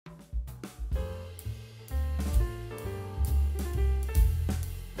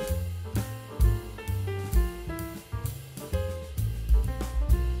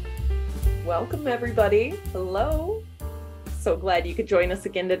Welcome, everybody. Hello. So glad you could join us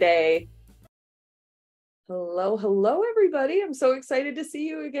again today. Hello, everybody. I'm so excited to see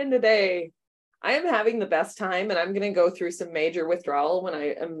you again today. I am having the best time, and I'm going to go through some major withdrawal when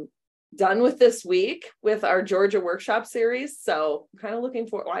I am done with this week with our Georgia workshop series. So I'm kind of looking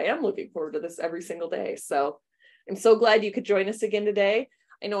forward, I am looking forward to this every single day. So I'm so glad you could join us again today.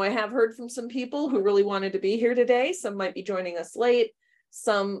 I know I have heard from some people who really wanted to be here today. Some might be joining us late.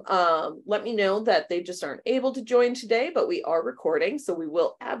 Some let me know that they just aren't able to join today, but we are recording. So we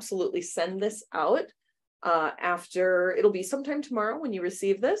will absolutely send this out after, it'll be sometime tomorrow when you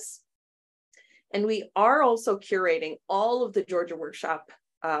receive this. And we are also curating all of the Georgia workshop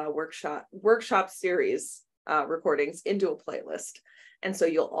series recordings into a playlist. And so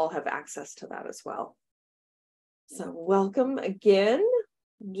you'll all have access to that as well. So welcome again.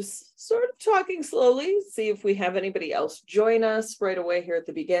 I'm just sort of talking slowly, see if we have anybody else join us right away here at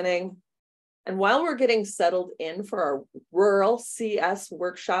the beginning. And while we're getting settled in for our rural CS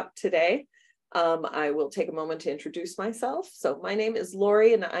workshop today, I will take a moment to introduce myself. So my name is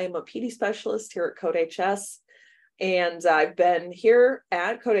Lori, and I am a PD specialist here at CodeHS. And I've been here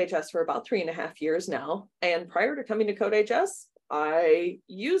at CodeHS for about 3.5 years now. And prior to coming to CodeHS, I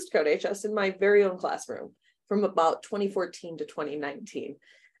used CodeHS in my very own classroom from about 2014 to 2019.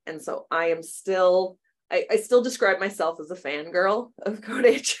 And so I am still, I still describe myself as a fangirl of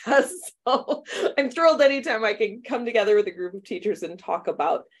CodeHS. So I'm thrilled anytime I can come together with a group of teachers and talk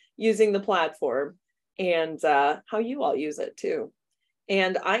about using the platform and how you all use it too.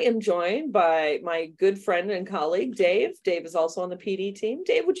 And I am joined by my good friend and colleague, Dave. Dave is also on the PD team.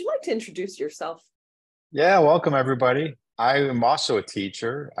 Dave, would you like to introduce yourself? Yeah, welcome everybody. I am also a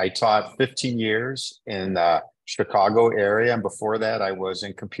teacher. I taught 15 years in the Chicago area, and before that, I was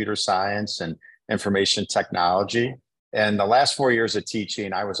in computer science and information technology. And the last 4 years of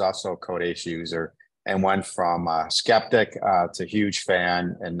teaching, I was also a CodeHS user and went from skeptic to huge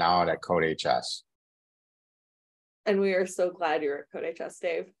fan, and now at CodeHS. And we are so glad you're at CodeHS,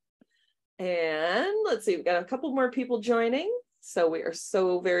 Dave. And let's see, we've got a couple more people joining. So we are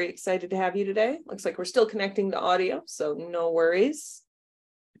so very excited to have you today. Looks like we're still connecting to audio, so no worries.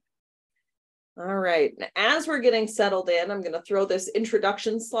 All right, as we're getting settled in, I'm going to throw this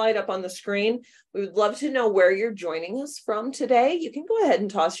introduction slide up on the screen. We would love to know where you're joining us from today. You can go ahead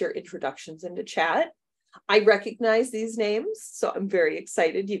and toss your introductions into chat. I recognize these names, so I'm very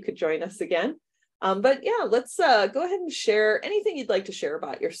excited you could join us again. But yeah, let's go ahead and share anything you'd like to share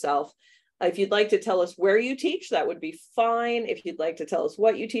about yourself. If you'd like to tell us where you teach, that would be fine. If you'd like to tell us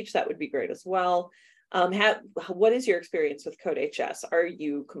what you teach, that would be great as well. What is your experience with CodeHS? Are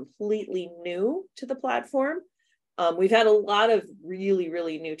you completely new to the platform? We've had a lot of really,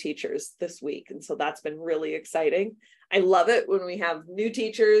 really new teachers this week, and so that's been really exciting. I love it when we have new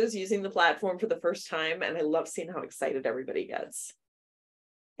teachers using the platform for the first time, and I love seeing how excited everybody gets.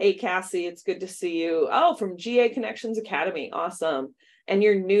 Hey, Cassie, it's good to see you. Oh, from GA Connections Academy. Awesome. And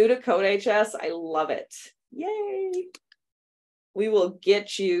you're new to CodeHS. I love it. Yay. We will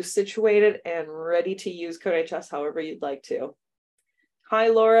get you situated and ready to use CodeHS however you'd like to. Hi,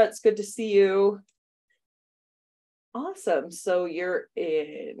 Laura. It's good to see you. Awesome. So you're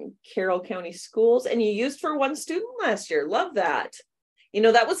in Carroll County Schools, and you used for one student last year. Love that. You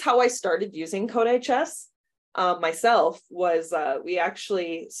know, that was how I started using CodeHS. Myself was, we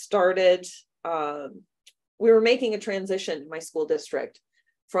actually started, we were making a transition in my school district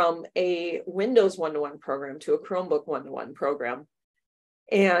from a Windows one-to-one program to a Chromebook one-to-one program.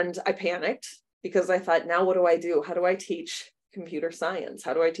 And I panicked because I thought, now what do I do? How do I teach computer science?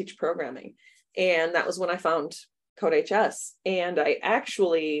 How do I teach programming? And that was when I found CodeHS. And I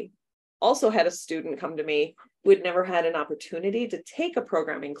actually also had a student come to me who had never had an opportunity to take a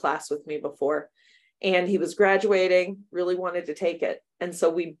programming class with me before. And he was graduating, really wanted to take it. And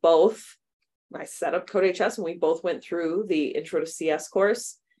so I set up CodeHS and we both went through the Intro to CS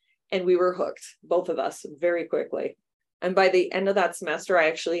course, and we were hooked, both of us, very quickly. And by the end of that semester, I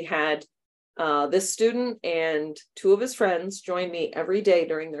actually had this student and 2 of his friends join me every day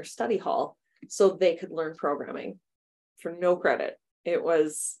during their study hall so they could learn programming for no credit. It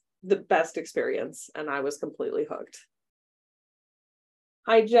was the best experience, and I was completely hooked.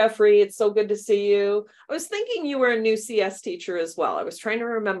 Hi, Jeffrey. It's so good to see you. I was thinking you were a new CS teacher as well. I was trying to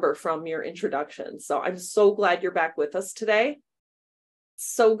remember from your introduction. So I'm so glad you're back with us today.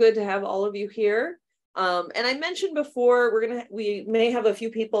 So good to have all of you here. And I mentioned before, we may have a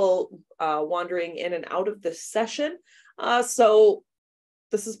few people wandering in and out of this session. So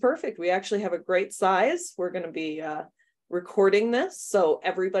this is perfect. We actually have a great size. We're going to be recording this so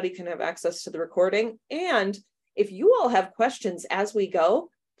everybody can have access to the recording. And if you all have questions as we go,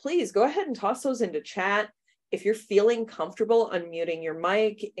 please go ahead and toss those into chat. If you're feeling comfortable unmuting your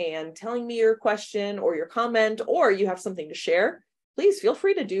mic and telling me your question or your comment, or you have something to share, please feel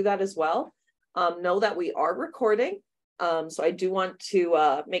free to do that as well. Know that we are recording. So I do want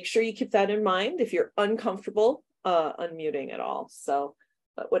to make sure you keep that in mind if you're uncomfortable unmuting at all. So,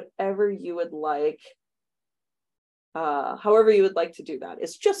 but whatever you would like, however you would like to do that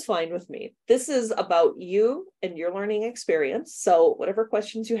is just fine with me. This is about you and your learning experience. So whatever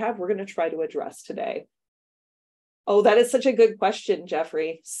questions you have, we're going to try to address today. Oh, that is such a good question,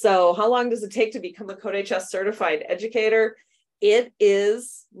 Jeffrey. So how long does it take to become a CodeHS certified educator? It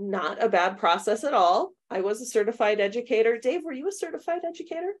is not a bad process at all. I was a certified educator. Dave, were you a certified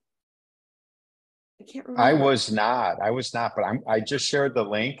educator? I can't remember. I was not, but I just shared the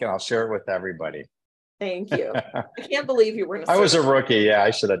link and I'll share it with everybody. Thank you. I can't believe you weren't I was a rookie. Yeah,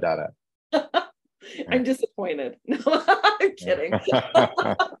 I should have done it. I'm disappointed. No, I'm kidding.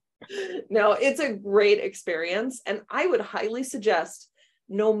 No, it's a great experience. And I would highly suggest,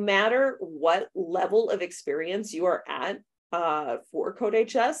 no matter what level of experience you are at for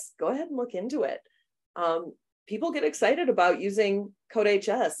CodeHS, go ahead and look into it. People get excited about using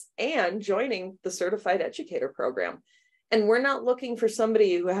CodeHS and joining the Certified Educator program. And we're not looking for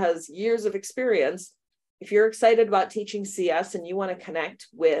somebody who has years of experience. If you're excited about teaching CS and you want to connect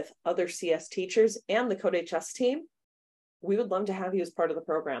with other CS teachers and the CodeHS team, we would love to have you as part of the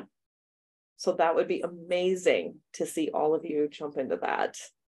program. So that would be amazing to see all of you jump into that.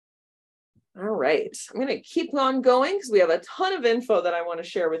 All right, I'm going to keep on going because we have a ton of info that I want to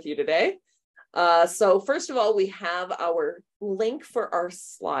share with you today. So first of all, we have our link for our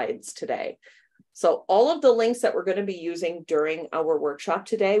slides today. So all of the links that we're going to be using during our workshop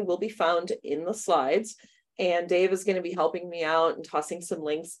today will be found in the slides. And Dave is going to be helping me out and tossing some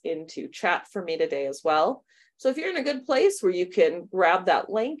links into chat for me today as well. So if you're in a good place where you can grab that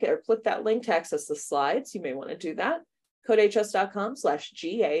link or click that link to access the slides, you may want to do that.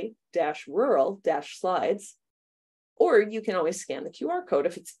 codehs.com/GA-rural-slides. Or you can always scan the QR code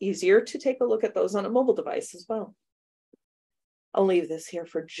if it's easier to take a look at those on a mobile device as well. I'll leave this here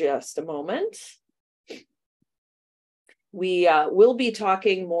for just a moment. We will be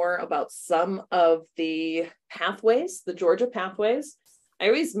talking more about some of the pathways, the Georgia pathways. I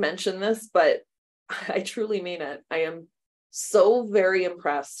always mention this, but I truly mean it. I am so very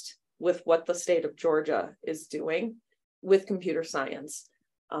impressed with what the state of Georgia is doing with computer science.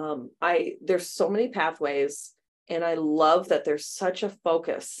 There's so many pathways, and I love that there's such a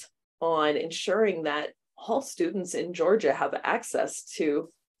focus on ensuring that all students in Georgia have access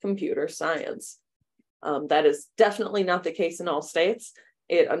to computer science. That is definitely not the case in all states.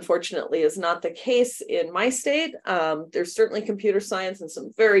 It unfortunately is not the case in my state. There's certainly computer science and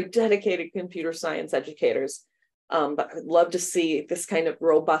some very dedicated computer science educators. But I'd love to see this kind of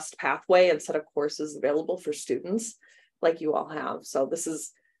robust pathway and set of courses available for students like you all have. So this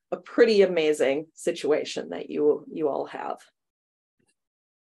is a pretty amazing situation that you all have.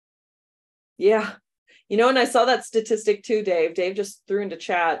 Yeah. You know, and I saw that statistic too, Dave. Dave just threw into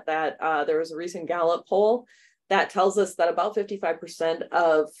chat that there was a recent Gallup poll that tells us that about 55%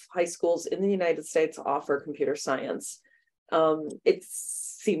 of high schools in the United States offer computer science. It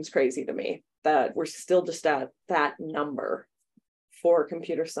seems crazy to me that we're still just at that number for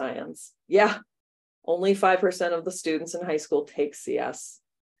computer science. Yeah, only 5% of the students in high school take CS.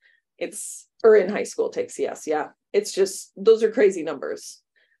 Or in high school take CS, yeah. It's just, those are crazy numbers.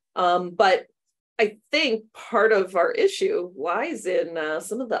 But I think part of our issue lies in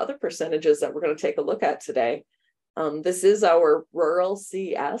some of the other percentages that we're going to take a look at today. This is our rural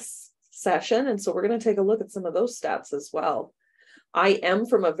CS session, and so we're going to take a look at some of those stats as well. I am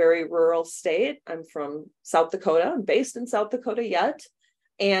from a very rural state. I'm from South Dakota. I'm based in South Dakota yet,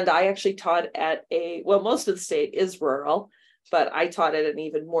 and I actually taught at most of the state is rural, but I taught at an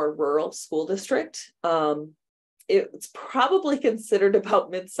even more rural school district. It's probably considered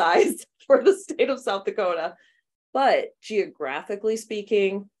about mid-sized for the state of South Dakota, but geographically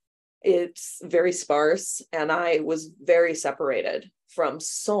speaking, it's very sparse, and I was very separated from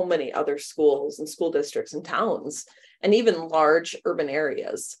so many other schools and school districts and towns and even large urban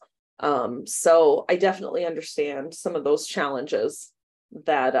areas. So I definitely understand some of those challenges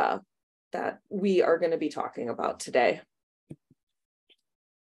that we are going to be talking about today.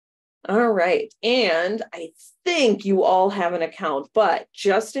 All right, and I think you all have an account, but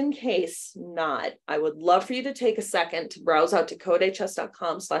just in case not, I would love for you to take a second to browse out to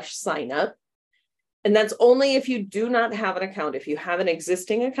codehs.com/signup. And that's only if you do not have an account. If you have an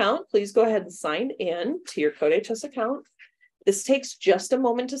existing account, please go ahead and sign in to your CodeHS account. This takes just a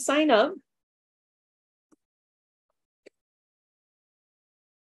moment to sign up.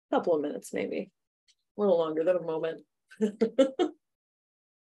 A couple of minutes, maybe. A little longer than a moment.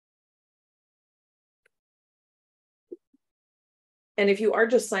 And if you are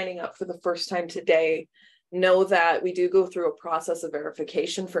just signing up for the first time today, know that we do go through a process of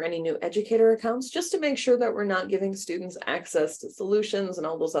verification for any new educator accounts, just to make sure that we're not giving students access to solutions and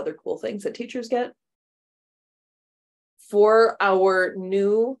all those other cool things that teachers get. For our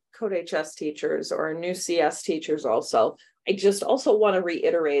new CodeHS teachers or new CS teachers also, I just also want to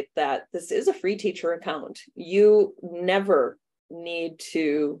reiterate that this is a free teacher account. You never need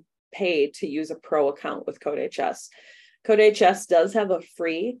to pay to use a pro account with CodeHS. CodeHS does have a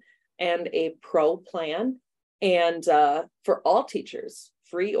free and a pro plan. And for all teachers,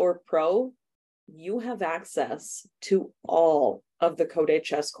 free or pro, you have access to all of the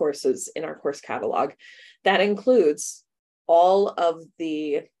CodeHS courses in our course catalog. That includes all of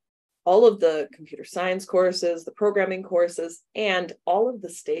the computer science courses, the programming courses, and all of the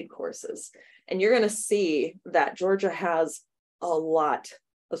state courses. And you're going to see that Georgia has a lot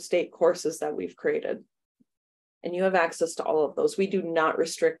of state courses that we've created. And you have access to all of those. We do not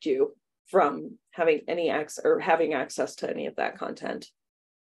restrict you from having any access or having access to any of that content.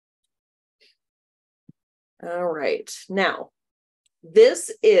 All right, now, this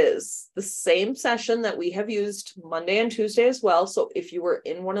is the same session that we have used Monday and Tuesday as well. So if you were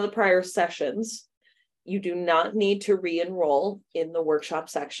in one of the prior sessions, you do not need to re-enroll in the workshop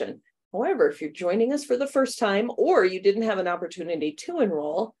section. However, if you're joining us for the first time or you didn't have an opportunity to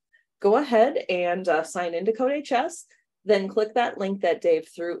enroll, go ahead and sign into CodeHS, then click that link that Dave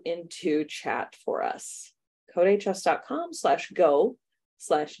threw into chat for us.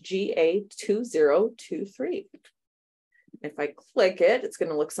 CodeHS.com/go/GA2023. If I click it, it's going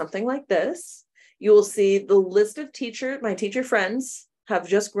to look something like this. You will see the list of my teacher friends have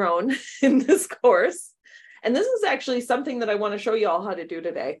just grown in this course. And this is actually something that I want to show you all how to do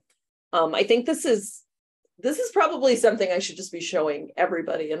today. I think this is probably something I should just be showing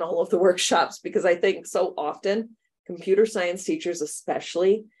everybody in all of the workshops, because I think so often computer science teachers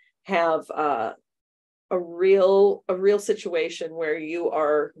especially have a real situation where you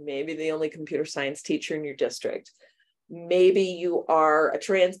are maybe the only computer science teacher in your district. Maybe you are a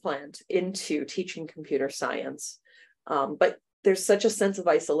transplant into teaching computer science, but there's such a sense of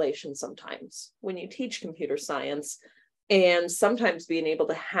isolation sometimes when you teach computer science, and sometimes being able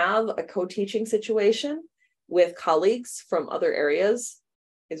to have a co-teaching situation with colleagues from other areas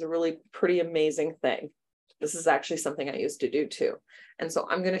is a really pretty amazing thing. This is actually something I used to do too. And so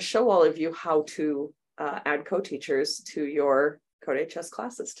I'm going to show all of you how to add co-teachers to your CodeHS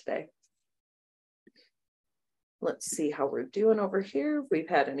classes today. Let's see how we're doing over here. If we've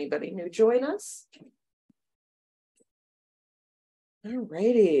had anybody new join us. All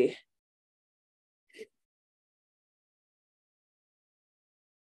righty.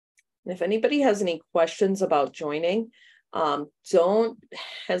 And if anybody has any questions about joining, don't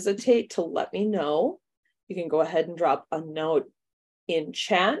hesitate to let me know. You can go ahead and drop a note in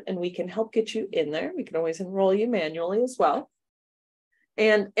chat and we can help get you in there. We can always enroll you manually as well.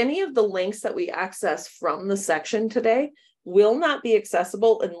 And any of the links that we access from the section today will not be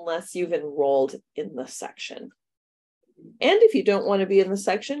accessible unless you've enrolled in the section. And if you don't want to be in the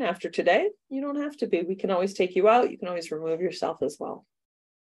section after today, you don't have to be. We can always take you out. You can always remove yourself as well.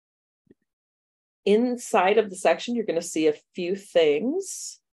 Inside of the section, you're going to see a few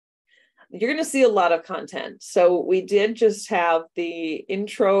things. You're going to see a lot of content. So we did just have the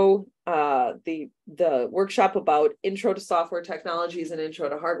intro, the workshop about intro to software technologies and intro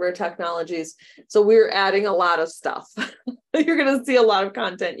to hardware technologies. So we're adding a lot of stuff. You're going to see a lot of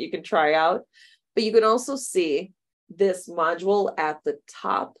content you can try out, but you can also see this module at the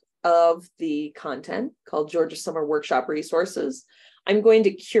top of the content called Georgia Summer Workshop Resources. I'm going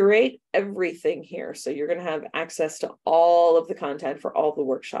to curate everything here. So you're going to have access to all of the content for all the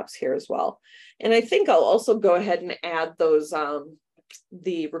workshops here as well. And I think I'll also go ahead and add those,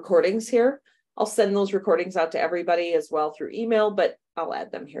 the recordings here. I'll send those recordings out to everybody as well through email, but I'll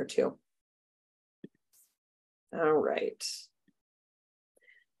add them here too. All right.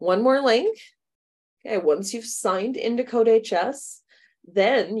 One more link. Okay, once you've signed into CodeHS,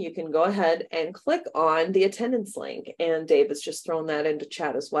 then you can go ahead and click on the attendance link. And Dave has just thrown that into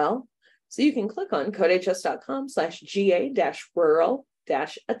chat as well. So you can click on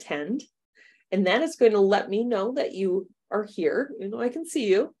codehs.com/ga-rural-attend. And that is going to let me know that you are here. You know, I can see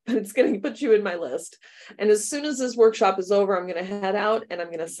you, but it's going to put you in my list. And as soon as this workshop is over, I'm going to head out and I'm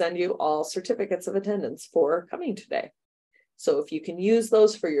going to send you all certificates of attendance for coming today. So if you can use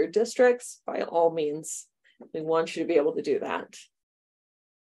those for your districts, by all means, we want you to be able to do that.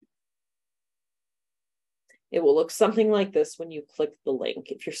 It will look something like this when you click the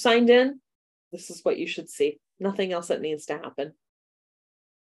link. If you're signed in, this is what you should see. Nothing else that needs to happen.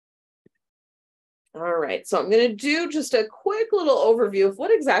 All right, so I'm going to do just a quick little overview of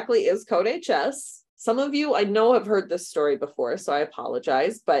what exactly is CodeHS. Some of you I know have heard this story before, so I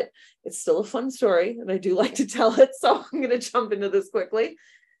apologize, but it's still a fun story and I do like to tell it. So I'm going to jump into this quickly.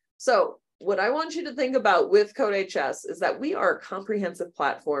 So what I want you to think about with CodeHS is that we are a comprehensive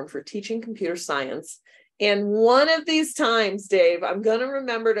platform for teaching computer science. And one of these times, Dave, I'm going to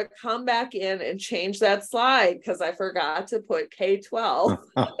remember to come back in and change that slide because I forgot to put K-12.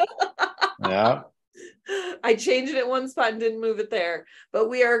 Yeah. I changed it one spot and didn't move it there. But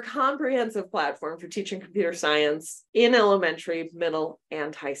we are a comprehensive platform for teaching computer science in elementary, middle,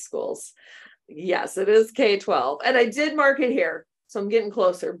 and high schools. Yes, it is K-12. And I did mark it here, so I'm getting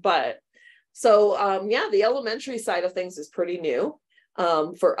closer. But so, yeah, the elementary side of things is pretty new.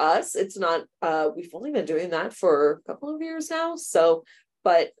 For us, it's not, we've only been doing that for a couple of years now. So,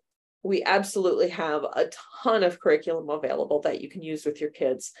 but we absolutely have a ton of curriculum available that you can use with your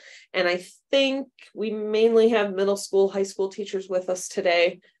kids. And I think we mainly have middle school, high school teachers with us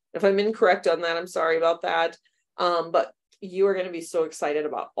today. If I'm incorrect on that, I'm sorry about that. But you are going to be so excited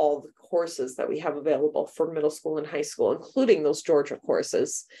about all the courses that we have available for middle school and high school, including those Georgia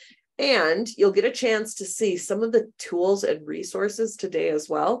courses. And you'll get a chance to see some of the tools and resources today as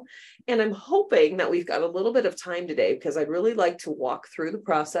well. And I'm hoping that we've got a little bit of time today because I'd really like to walk through the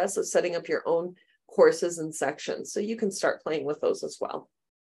process of setting up your own courses and sections so you can start playing with those as well.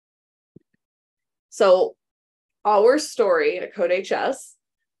 So our story at CodeHS.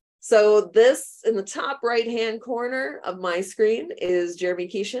 So this in the top right-hand corner of my screen is Jeremy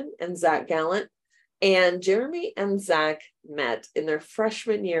Keeshan and Zach Gallant. And Jeremy and Zach met in their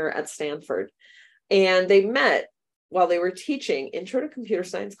freshman year at Stanford. And they met while they were teaching Intro to Computer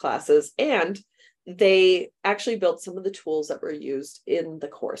Science classes. And they actually built some of the tools that were used in the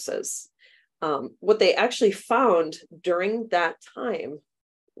courses. What they actually found during that time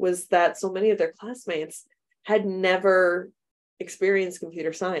was that so many of their classmates had never experienced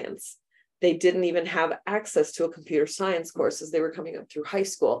computer science. They didn't even have access to a computer science course as they were coming up through high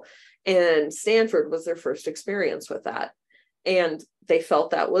school. And Stanford was their first experience with that. And they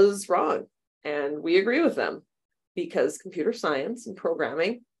felt that was wrong. And we agree with them because computer science and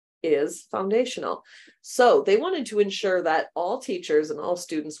programming is foundational. So they wanted to ensure that all teachers and all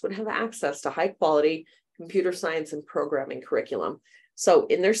students would have access to high quality computer science and programming curriculum. So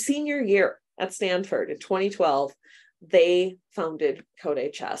in their senior year at Stanford in 2012, they founded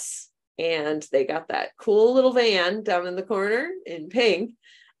CodeHS. And they got that cool little van down in the corner in pink.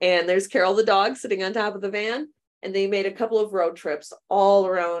 And there's Carol the dog sitting on top of the van. And they made a couple of road trips all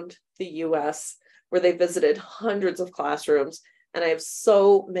around the US where they visited hundreds of classrooms. And I have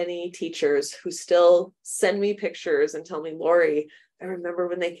so many teachers who still send me pictures and tell me, Lori, I remember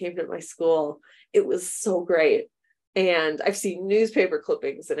when they came to my school. It was so great. And I've seen newspaper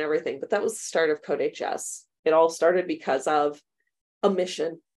clippings and everything, but that was the start of CodeHS. It all started because of a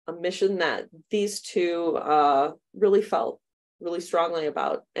mission that these two really felt really strongly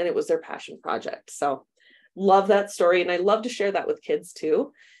about, and it was their passion project. So love that story. And I love to share that with kids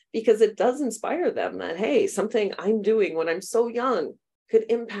too, because it does inspire them that, hey, something I'm doing when I'm so young could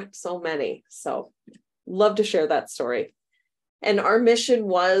impact so many. So love to share that story. And our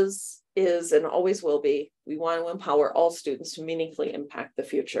mission is, and always will be, we want to empower all students to meaningfully impact the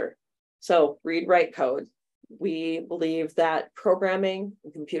future. So read, write, code. We believe that programming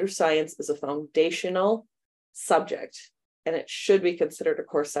and computer science is a foundational subject, and it should be considered a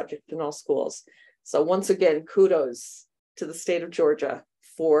core subject in all schools. So once again, kudos to the state of Georgia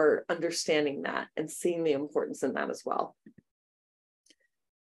for understanding that and seeing the importance in that as well.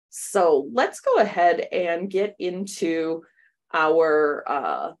 So let's go ahead and get into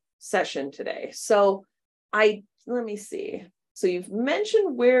our session today. So let me see. So you've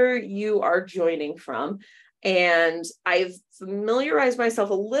mentioned where you are joining from, and I've familiarized myself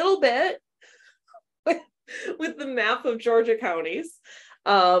a little bit with the map of Georgia counties.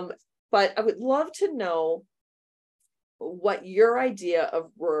 But I would love to know what your idea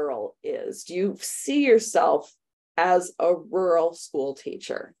of rural is. Do you see yourself as a rural school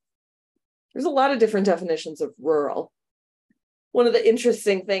teacher? There's a lot of different definitions of rural. One of the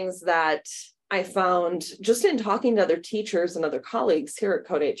interesting things that I found just in talking to other teachers and other colleagues here at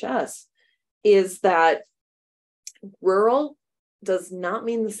CodeHS is that rural does not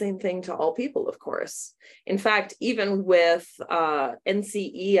mean the same thing to all people, of course. In fact, even with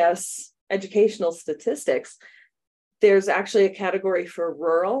NCES educational statistics, there's actually a category for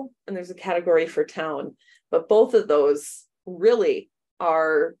rural and there's a category for town, but both of those really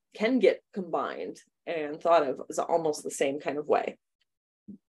can get combined and thought of as almost the same kind of way.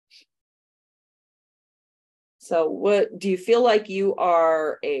 So what do you feel like you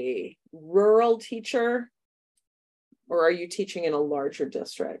are a rural teacher, or are you teaching in a larger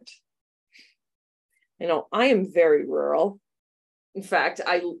district? You know, I am very rural. In fact,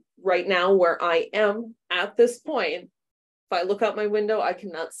 right now where I am at this point, if I look out my window, I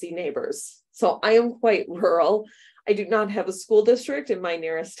cannot see neighbors. So I am quite rural. I do not have a school district in my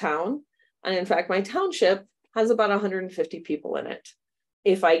nearest town. And in fact, my township has about 150 people in it.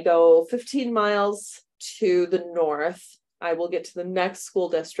 If I go 15 miles to the north, I will get to the next school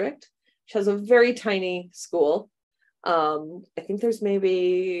district, which has a very tiny school. I think there's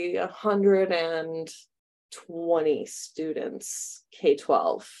maybe 120 students,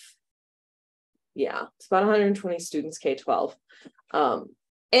 K-12. Yeah, it's about 120 students, K-12.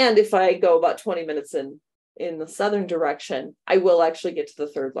 And if I go about 20 minutes in the southern direction, I will actually get to the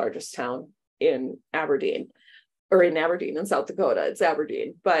third largest town in Aberdeen, or in Aberdeen in South Dakota. It's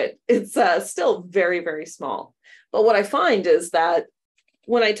Aberdeen, but it's still very, very small. But what I find is that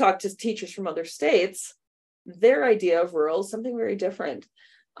when I talk to teachers from other states, their idea of rural is something very different.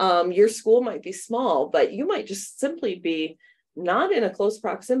 Your school might be small, but you might just simply be not in a close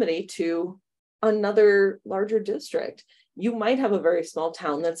proximity to another larger district. You might have a very small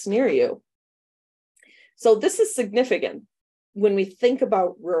town that's near you. So this is significant when we think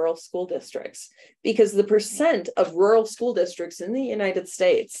about rural school districts, because the percent of rural school districts in the United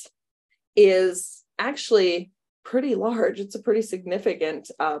States is actually pretty large. It's a pretty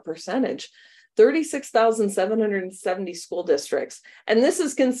significant percentage. 36,770 school districts. And this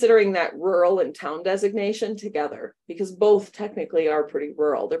is considering that rural and town designation together, because both technically are pretty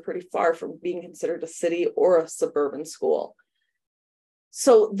rural. They're pretty far from being considered a city or a suburban school.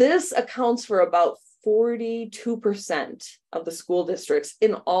 So this accounts for about 42% of the school districts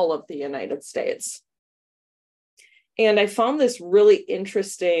in all of the United States. And I found this really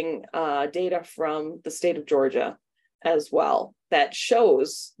interesting data from the state of Georgia as well, that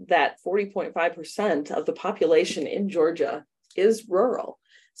shows that 40.5% of the population in Georgia is rural.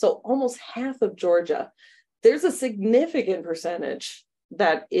 So almost half of Georgia, there's a significant percentage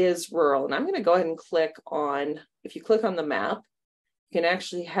that is rural. And I'm going to go ahead and click on, if you click on the map, you can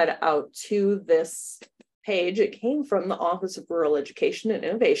actually head out to this page. It came from the Office of Rural Education and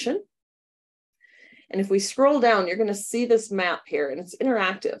Innovation. And if we scroll down, you're going to see this map here, and it's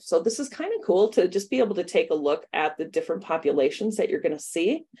interactive. So this is kind of cool to just be able to take a look at the different populations that you're going to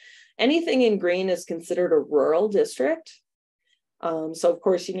see. Anything in green is considered a rural district. So of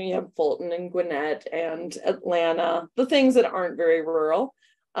course, you have Fulton and Gwinnett and Atlanta, the things that aren't very rural,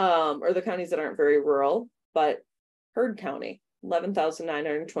 or the counties that aren't very rural, but Heard County,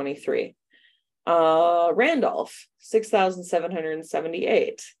 11,923. Randolph,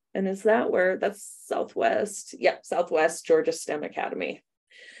 6,778. And is that where, that's Southwest? Yep, Southwest Georgia STEM Academy.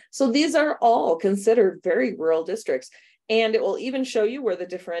 So these are all considered very rural districts. And it will even show you where the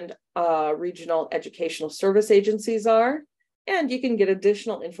different regional educational service agencies are. And you can get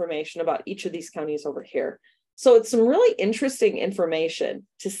additional information about each of these counties over here. So it's some really interesting information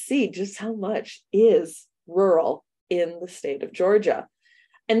to see just how much is rural in the state of Georgia.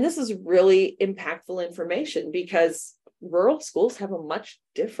 And this is really impactful information because rural schools have a much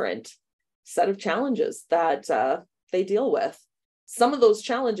different set of challenges that they deal with. Some of those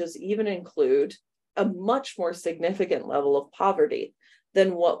challenges even include a much more significant level of poverty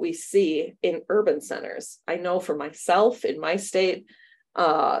than what we see in urban centers. I know for myself in my state,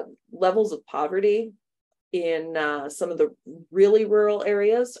 levels of poverty in some of the really rural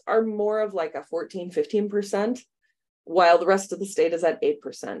areas are more of like a 14-15%, while the rest of the state is at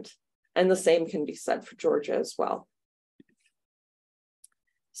 8%. And the same can be said for Georgia as well.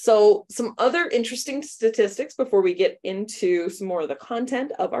 So some other interesting statistics before we get into some more of the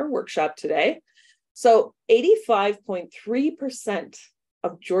content of our workshop today. So 85.3%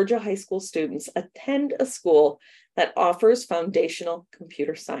 of Georgia high school students attend a school that offers foundational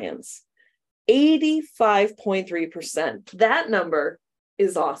computer science. 85.3%. That number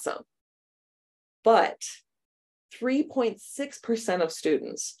is awesome. But 3.6% of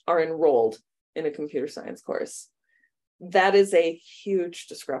students are enrolled in a computer science course. That is a huge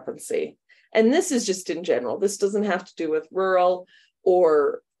discrepancy. And this is just in general. This doesn't have to do with rural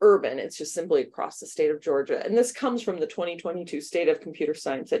or urban. It's just simply across the state of Georgia. And this comes from the 2022 State of Computer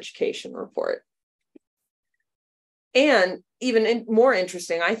Science Education Report. And even more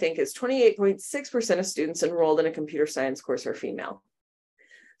interesting, I think, is 28.6% of students enrolled in a computer science course are female.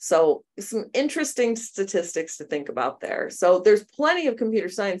 So some interesting statistics to think about there. So there's plenty of computer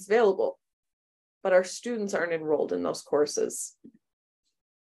science available, but our students aren't enrolled in those courses.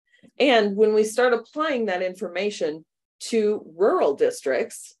 And when we start applying that information to rural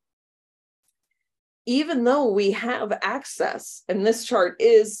districts, even though we have access, and this chart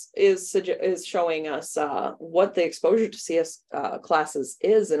is showing us what the exposure to CS classes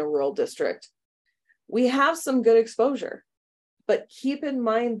is in a rural district, we have some good exposure. But keep in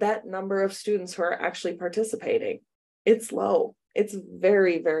mind that number of students who are actually participating. It's low. It's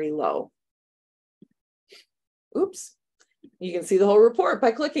very, very low. Oops. You can see the whole report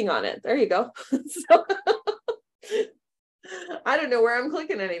by clicking on it. There you go. So, I don't know where I'm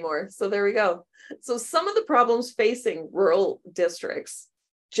clicking anymore. So there we go. So some of the problems facing rural districts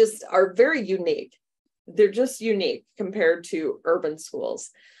just are very unique. They're just unique compared to urban schools.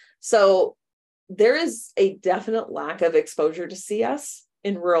 So there is a definite lack of exposure to CS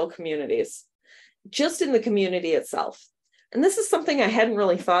in rural communities, just in the community itself. And this is something I hadn't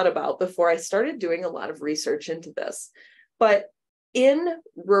really thought about before I started doing a lot of research into this. But in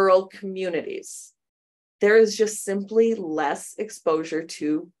rural communities, there is just simply less exposure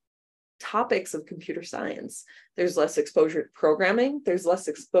to topics of computer science. There's less exposure to programming. There's less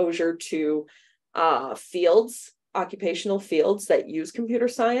exposure to fields, occupational fields that use computer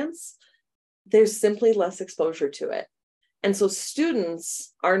science. There's simply less exposure to it. And so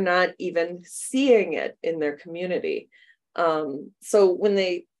students are not even seeing it in their community. So when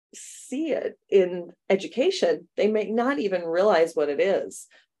they see it in education, they may not even realize what it is,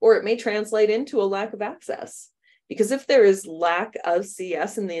 or it may translate into a lack of access. Because if there is lack of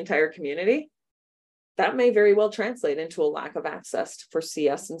CS in the entire community, that may very well translate into a lack of access for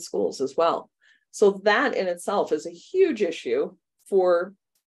CS in schools as well. So that in itself is a huge issue for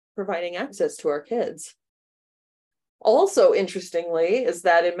providing access to our kids. Also, interestingly, is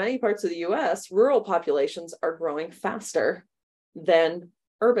that in many parts of the US, rural populations are growing faster than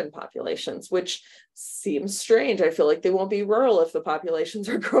urban populations, which seems strange. I feel like they won't be rural if the populations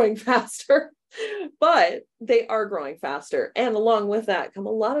are growing faster, but they are growing faster. And along with that come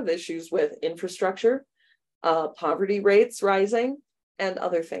a lot of issues with infrastructure, poverty rates rising, and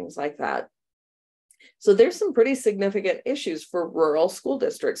other things like that. So there's some pretty significant issues for rural school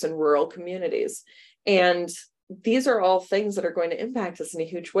districts and rural communities. And these are all things that are going to impact us in a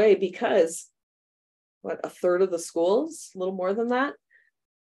huge way because a third of the schools, a little more than that,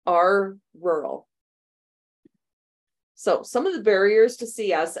 are rural. So some of the barriers to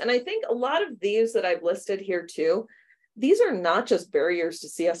CS, and I think a lot of these that I've listed here too, these are not just barriers to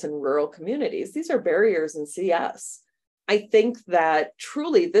CS in rural communities. These are barriers in CS. I think that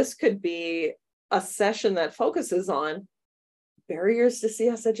truly this could be a session that focuses on barriers to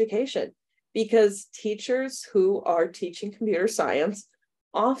CS education, because teachers who are teaching computer science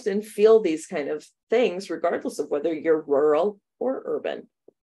often feel these kind of things, regardless of whether you're rural or urban.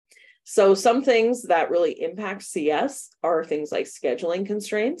 So some things that really impact CS are things like scheduling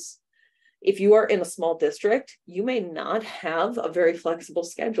constraints. If you are in a small district, you may not have a very flexible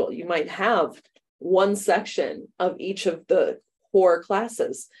schedule. You might have one section of each of the core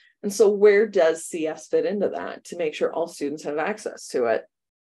classes. And so where does CS fit into that to make sure all students have access to it?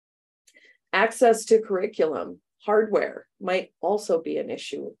 Access to curriculum, hardware might also be an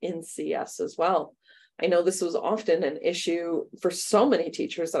issue in CS as well. I know this was often an issue for so many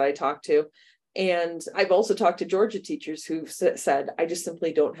teachers that I talked to. And I've also talked to Georgia teachers who've said, I just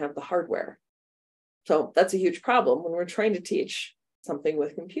simply don't have the hardware. So that's a huge problem when we're trying to teach something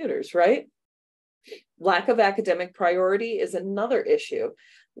with computers, right? Lack of academic priority is another issue.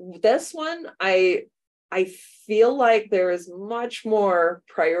 This one, I feel like there is much more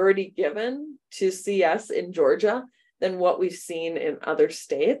priority given to CS in Georgia than what we've seen in other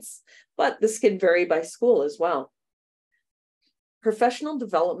states, but this can vary by school as well. Professional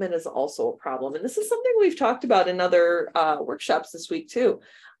development is also a problem, and this is something we've talked about in other workshops this week too.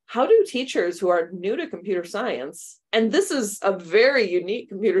 How do teachers who are new to computer science, and this is a very unique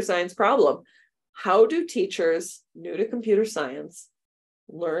computer science problem, how do teachers new to computer science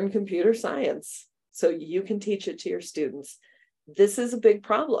learn computer science so you can teach it to your students? This is a big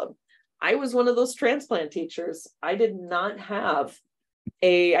problem. I was one of those transplant teachers. I did not go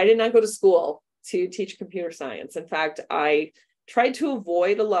to school to teach computer science. In fact, I tried to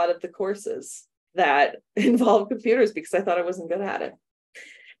avoid a lot of the courses that involve computers because I thought I wasn't good at it.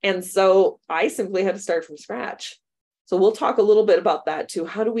 And so I simply had to start from scratch. So we'll talk a little bit about that too.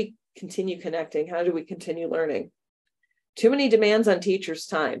 How do we continue connecting? How do we continue learning? Too many demands on teachers'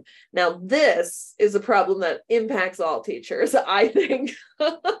 time. Now, this is a problem that impacts all teachers, I think.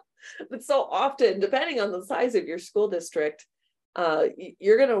 But so often, depending on the size of your school district,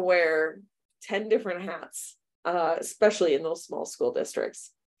 you're going to wear 10 different hats, especially in those small school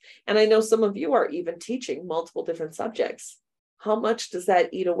districts. And I know some of you are even teaching multiple different subjects. how much does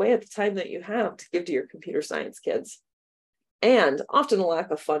that eat away at the time that you have to give to your computer science kids? And often a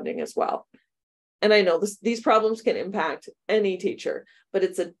lack of funding as well. And I know these problems can impact any teacher, but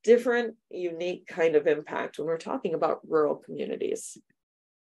it's a different, unique kind of impact when we're talking about rural communities.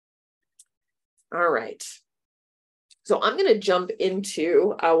 All right. So I'm going to jump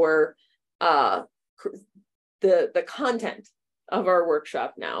into our the content of our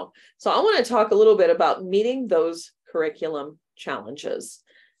workshop now. So I want to talk a little bit about meeting those curriculum challenges.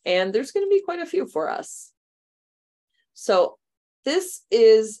 And there's going to be quite a few for us. So this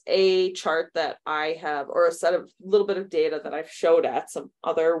is a chart that I have, or a set of little bit of data that I've showed at some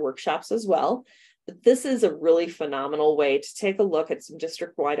other workshops as well. But this is a really phenomenal way to take a look at some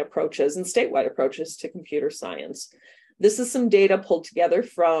district-wide approaches and statewide approaches to computer science. This is some data pulled together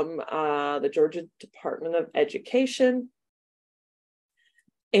from the Georgia Department of Education.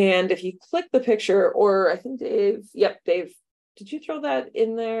 And if you click the picture, or I think Dave, Dave, did you throw that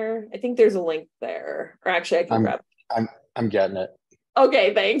in there? I think there's a link there. Or actually, I can grab it. I'm getting it.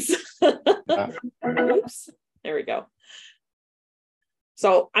 Okay, thanks. Yeah. Oops, there we go.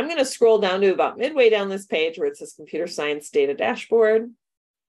 So I'm going to scroll down to about midway down this page where it says Computer Science Data Dashboard.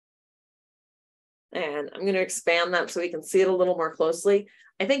 And I'm going to expand that so we can see it a little more closely.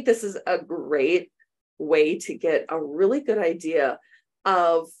 I think this is a great way to get a really good idea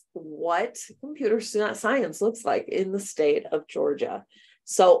of what computer science looks like in the state of Georgia.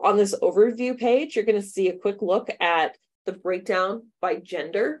 So on this overview page, you're going to see a quick look at the breakdown by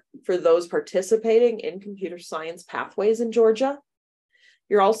gender for those participating in computer science pathways in Georgia.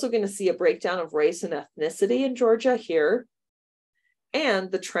 You're also going to see a breakdown of race and ethnicity in Georgia here,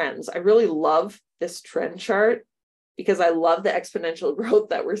 and the trends. I really love this trend chart because I love the exponential growth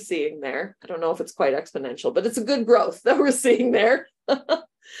that we're seeing there. I don't know if it's quite exponential, but it's a good growth that we're seeing there.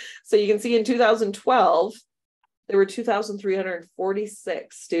 So you can see in 2012, there were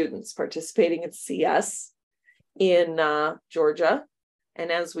 2,346 students participating in CS in Georgia.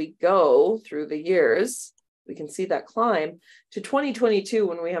 And as we go through the years, we can see that climb to 2022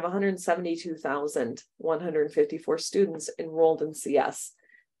 when we have 172,154 students enrolled in CS.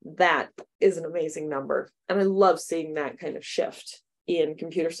 That is an amazing number. And I love seeing that kind of shift in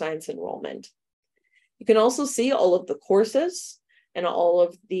computer science enrollment. You can also see all of the courses and all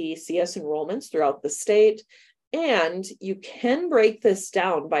of the CS enrollments throughout the state. And you can break this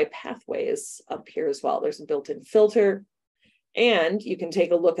down by pathways up here as well. There's a built-in filter, and you can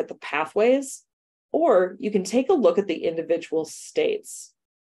take a look at the pathways, or you can take a look at the individual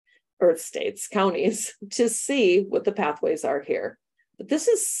counties to see what the pathways are here. But this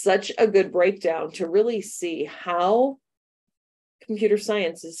is such a good breakdown to really see how computer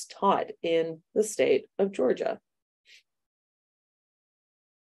science is taught in the state of Georgia.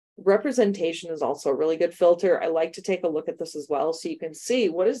 Representation is also a really good filter. I like to take a look at this as well, so you can see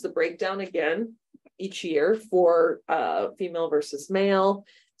what is the breakdown again each year for female versus male,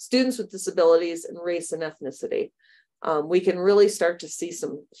 students with disabilities, and race and ethnicity. We can really start to see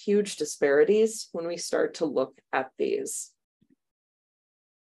some huge disparities when we start to look at these.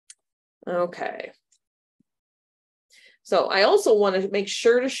 Okay. So I also want to make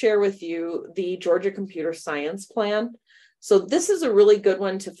sure to share with you the Georgia Computer Science Plan. So this is a really good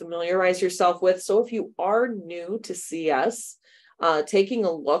one to familiarize yourself with. So if you are new to CS, taking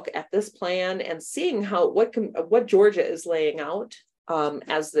a look at this plan and seeing what Georgia is laying out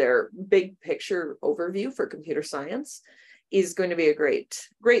as their big picture overview for computer science is going to be a great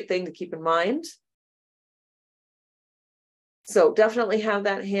thing to keep in mind. So definitely have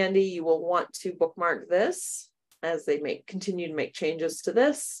that handy. You will want to bookmark this as they continue to make changes to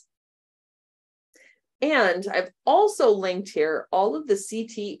this. And I've also linked here all of the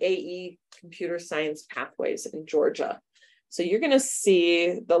CTAE computer science pathways in Georgia. So you're going to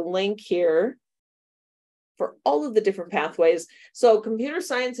see the link here for all of the different pathways. So computer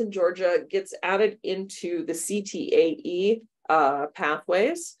science in Georgia gets added into the CTAE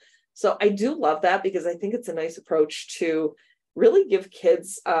pathways. So I do love that because I think it's a nice approach to really give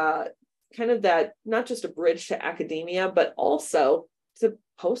kids kind of that, not just a bridge to academia, but also to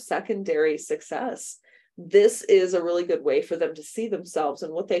post-secondary success. This is a really good way for them to see themselves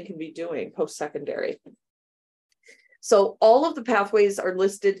and what they can be doing post-secondary. So all of the pathways are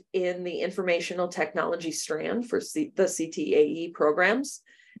listed in the informational technology strand for the CTAE programs.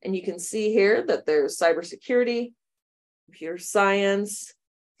 And you can see here that there's cybersecurity, computer science,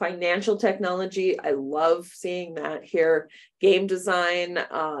 financial technology. I love seeing that here. Game design,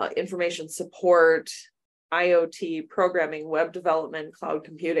 information support, IoT, programming, web development, cloud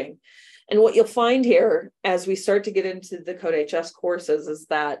computing. And what you'll find here as we start to get into the CodeHS courses is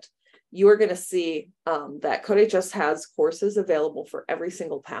that you are going to see that CodeHS has courses available for every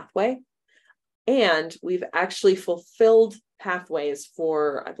single pathway. And we've actually fulfilled pathways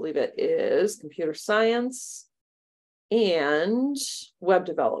for, I believe it is computer science and web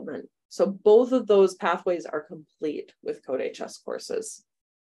development. So both of those pathways are complete with CodeHS courses.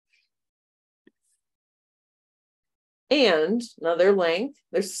 And another link,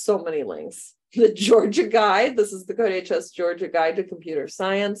 there's so many links. The Georgia Guide, this is the CodeHS Georgia Guide to Computer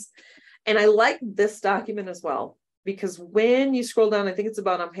Science. And I like this document as well, because when you scroll down, I think it's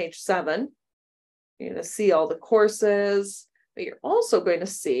about on page 7, you're going to see all the courses, but you're also going to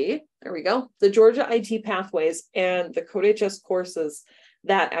see, there we go, the Georgia IT pathways and the CodeHS courses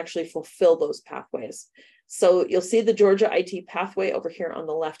that actually fulfill those pathways. So you'll see the Georgia IT pathway over here on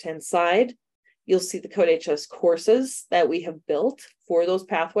the left-hand side. You'll see the CodeHS courses that we have built for those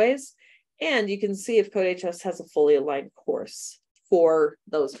pathways. And you can see if CodeHS has a fully aligned course for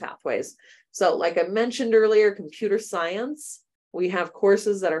those pathways. So like I mentioned earlier, computer science, we have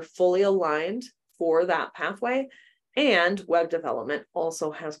courses that are fully aligned for that pathway. And web development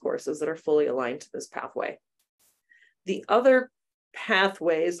also has courses that are fully aligned to this pathway. The other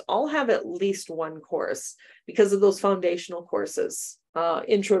pathways all have at least one course because of those foundational courses,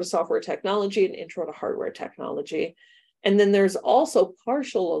 Intro to Software Technology and Intro to Hardware Technology. And then there's also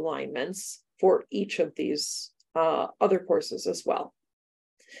partial alignments for each of these other courses as well.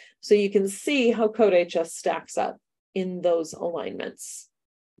 So you can see how CodeHS stacks up in those alignments.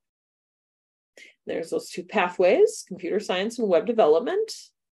 There's those two pathways, computer science and web development.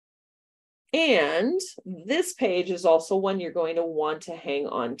 And this page is also one you're going to want to hang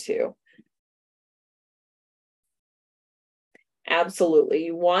on to. Absolutely.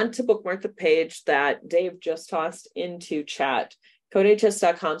 You want to bookmark the page that Dave just tossed into chat,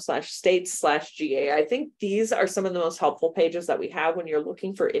 codehs.com/state/GA. I think these are some of the most helpful pages that we have when you're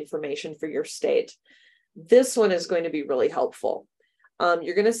looking for information for your state. This one is going to be really helpful.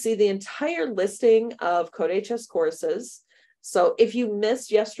 You're going to see the entire listing of CodeHS courses. So if you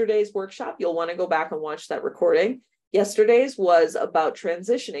missed yesterday's workshop, you'll want to go back and watch that recording. Yesterday's was about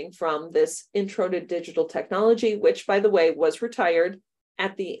transitioning from this Intro to Digital Technology, which, by the way, was retired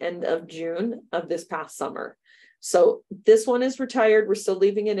at the end of June of this past summer. So this one is retired. We're still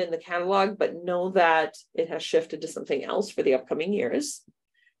leaving it in the catalog, but know that it has shifted to something else for the upcoming years.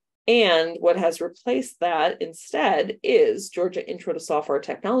 And what has replaced that instead is Georgia Intro to Software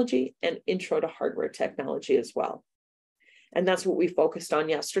Technology and Intro to Hardware Technology as well. And that's what we focused on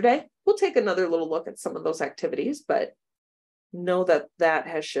yesterday. We'll take another little look at some of those activities, but know that that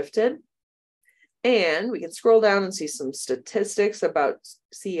has shifted. And we can scroll down and see some statistics about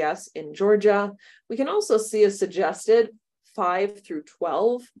CS in Georgia. We can also see a suggested 5 through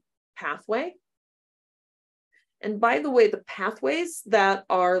 12 pathway. And by the way, the pathways that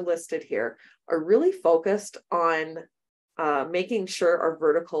are listed here are really focused on making sure our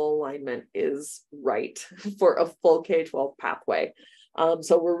vertical alignment is right for a full K-12 pathway.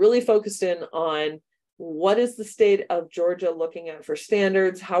 So we're really focused in on what is the state of Georgia looking at for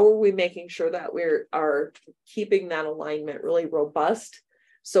standards? How are we making sure that we are keeping that alignment really robust?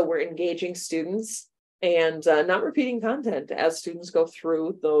 So we're engaging students and not repeating content as students go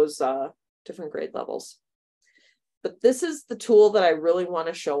through those different grade levels. But this is the tool that I really want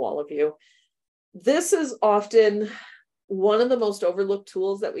to show all of you. This is often one of the most overlooked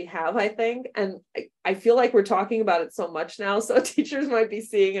tools that we have, I think. And I feel like we're talking about it so much now, so teachers might be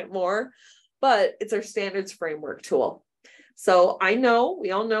seeing it more, but it's our standards framework tool. So I know,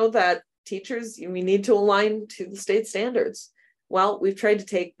 we all know that teachers, we need to align to the state standards. Well, we've tried to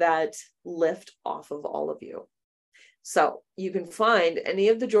take that lift off of all of you. So you can find any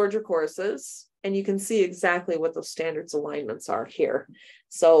of the Georgia courses and you can see exactly what those standards alignments are here.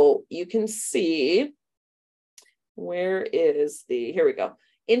 So you can see, where is the, here we go.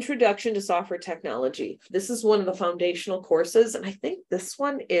 Introduction to Software Technology. This is one of the foundational courses. And I think this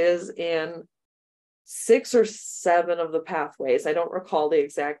one is in 6 or 7 of the pathways. I don't recall the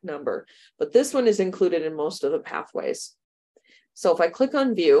exact number, but this one is included in most of the pathways. So if I click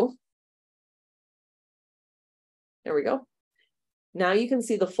on view, there we go. Now you can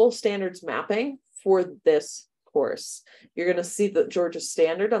see the full standards mapping for this course. You're going to see the Georgia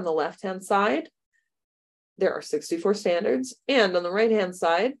standard on the left-hand side. There are 64 standards. And on the right-hand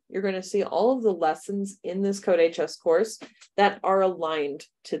side, you're going to see all of the lessons in this CodeHS course that are aligned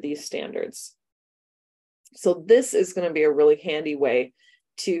to these standards. So this is going to be a really handy way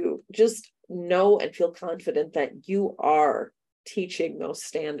to just know and feel confident that you are teaching those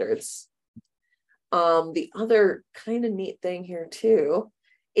standards. The other kind of neat thing here too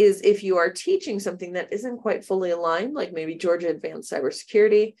is if you are teaching something that isn't quite fully aligned, like maybe Georgia Advanced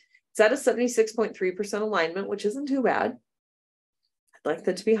Cybersecurity, It's at a 76.3% alignment, which isn't too bad. I'd like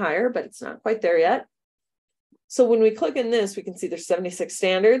that to be higher, but it's not quite there yet. So when we click in this, we can see there's 76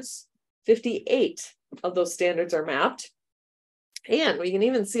 standards. 58 of those standards are mapped. And we can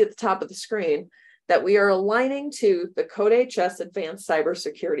even see at the top of the screen that we are aligning to the CodeHS Advanced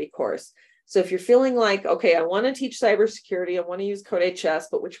Cybersecurity course. So if you're feeling like, okay, I want to teach cybersecurity, I want to use CodeHS,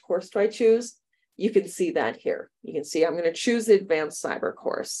 but which course do I choose? You can see that here. You can see I'm going to choose the Advanced Cyber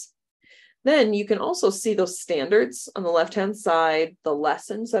course. Then you can also see those standards on the left-hand side, the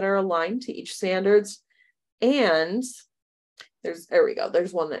lessons that are aligned to each standards. And there we go.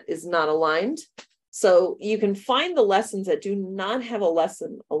 There's one that is not aligned. So you can find the lessons that do not have a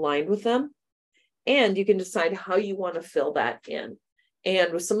lesson aligned with them. And you can decide how you want to fill that in.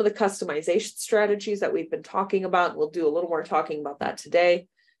 And with some of the customization strategies that we've been talking about, we'll do a little more talking about that today,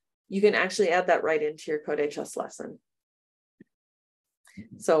 you can actually add that right into your CodeHS lesson.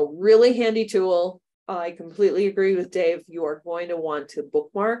 So really handy tool. I completely agree with Dave. You are going to want to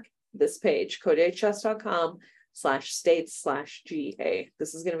bookmark this page, codehs.com/states/GA.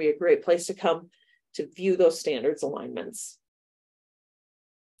 This is going to be a great place to come to view those standards alignments.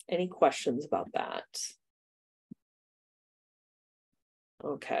 Any questions about that?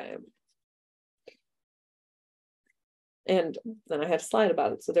 Okay. And then I had a slide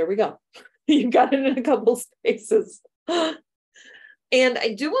about it. So there we go. You got it in a couple spaces. And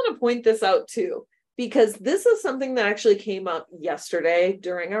I do want to point this out too, because this is something that actually came up yesterday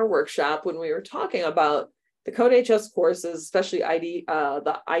during our workshop when we were talking about the CodeHS courses, especially the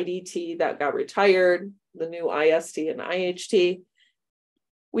IDT that got retired, the new IST and IHT.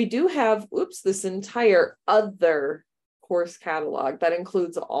 We do have, this entire other course catalog that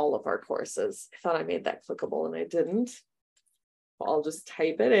includes all of our courses. I thought I made that clickable and I didn't. I'll just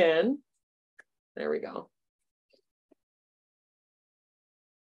type it in. There we go.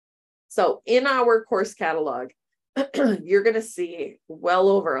 So in our course catalog, you're going to see well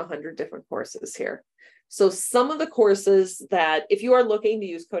over 100 different courses here. So some of the courses that, if you are looking to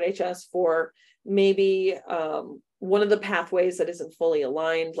use CodeHS for maybe one of the pathways that isn't fully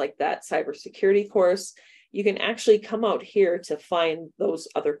aligned, like that cybersecurity course, you can actually come out here to find those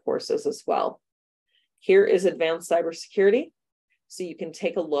other courses as well. Here is Advanced Cybersecurity. So you can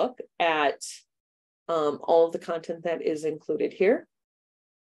take a look at all of the content that is included here.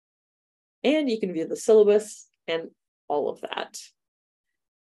 And you can view the syllabus and all of that.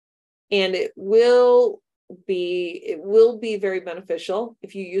 And it will be very beneficial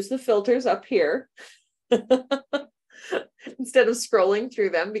if you use the filters up here instead of scrolling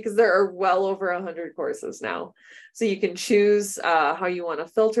through them, because there are well over 100 courses now. So you can choose how you want to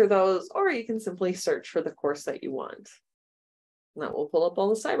filter those, or you can simply search for the course that you want. And that will pull up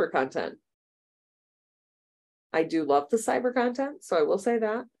all the cyber content. I do love the cyber content, so I will say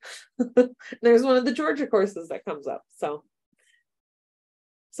that. There's one of the Georgia courses that comes up. So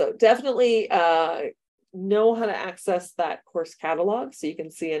definitely know how to access that course catalog so you can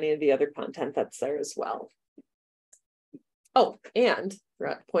see any of the other content that's there as well. Oh, and I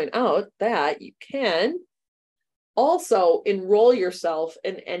forgot to point out that you can also enroll yourself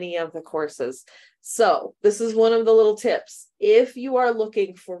in any of the courses. So this is one of the little tips. If you are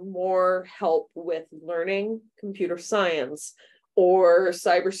looking for more help with learning computer science or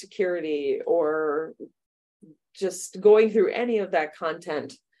cybersecurity, or just going through any of that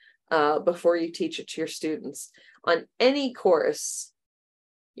content before you teach it to your students, on any course,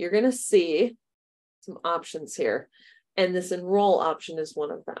 you're going to see some options here. And this enroll option is one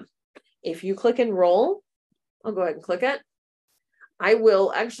of them. If you click enroll, I'll go ahead and click it. I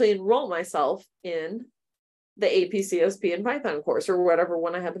will actually enroll myself in the APCSP and Python course, or whatever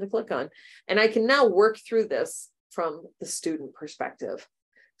one I happen to click on. And I can now work through this from the student perspective.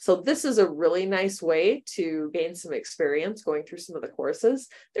 So this is a really nice way to gain some experience going through some of the courses.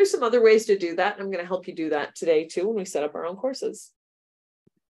 There's some other ways to do that. And I'm going to help you do that today too when we set up our own courses.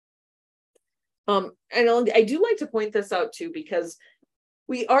 And I do like to point this out too, because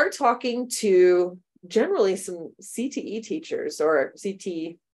we are talking to generally some CTE teachers or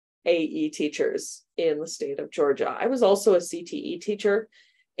CTAE teachers in the state of Georgia. I was also a CTE teacher.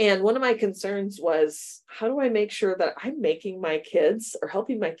 And one of my concerns was, how do I make sure that I'm making my kids or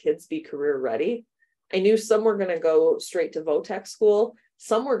helping my kids be career ready? I knew some were going to go straight to VOTEC school.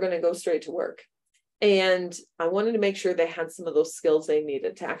 Some were going to go straight to work. And I wanted to make sure they had some of those skills they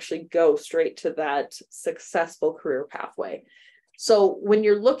needed to actually go straight to that successful career pathway. So when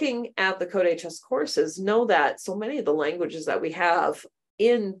you're looking at the CodeHS courses, know that so many of the languages that we have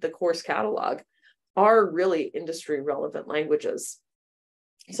in the course catalog are really industry relevant languages.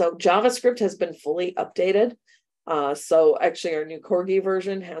 So JavaScript has been fully updated So actually our new Corgi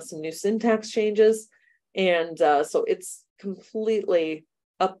version has some new syntax changes. And so it's completely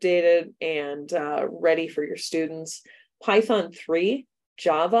updated and ready for your students. Python 3,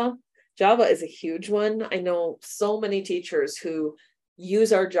 Java. Java is a huge one. I know so many teachers who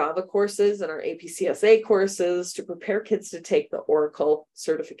use our Java courses and our APCSA courses to prepare kids to take the Oracle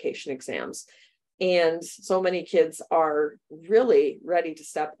certification exams. And so many kids are really ready to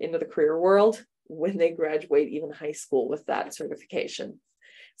step into the career world when they graduate even high school with that certification.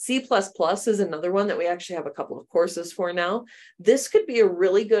 C++ is another one that we actually have a couple of courses for now. This could be a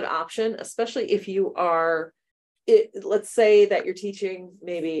really good option, especially if you are, let's say that you're teaching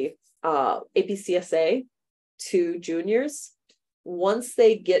maybe APCSA to juniors. Once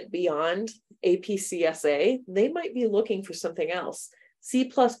they get beyond APCSA, they might be looking for something else.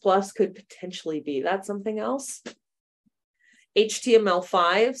 C++ could potentially be that something else.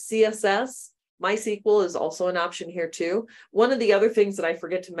 HTML5, CSS, MySQL is also an option here too. One of the other things that I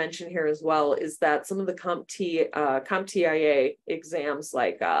forget to mention here as well is that some of the CompTIA exams,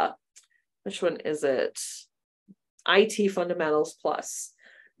 like which one is it? IT Fundamentals Plus.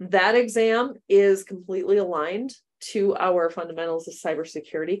 That exam is completely aligned to our Fundamentals of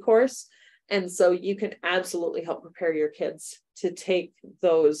Cybersecurity course. And so you can absolutely help prepare your kids to take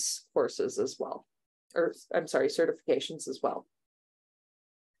those courses as well. Or I'm sorry, certifications as well.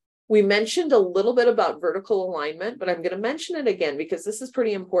 We mentioned a little bit about vertical alignment, but I'm going to mention it again because this is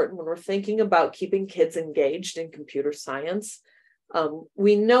pretty important when we're thinking about keeping kids engaged in computer science.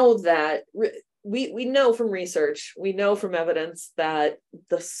 We know that we know from research, we know from evidence that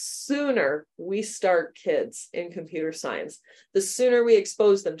the sooner we start kids in computer science, the sooner we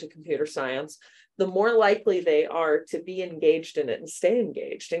expose them to computer science, the more likely they are to be engaged in it and stay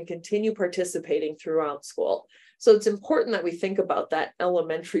engaged and continue participating throughout school. So it's important that we think about that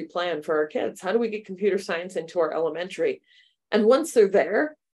elementary plan for our kids. How do we get computer science into our elementary? And once they're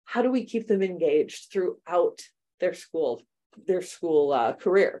there, how do we keep them engaged throughout their school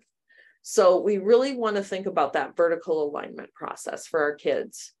career? So we really want to think about that vertical alignment process for our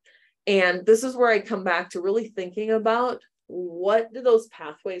kids. And this is where I come back to really thinking about what do those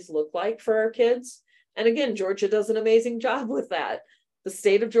pathways look like for our kids? And again, Georgia does an amazing job with that. The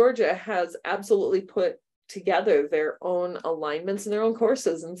state of Georgia has absolutely put together their own alignments and their own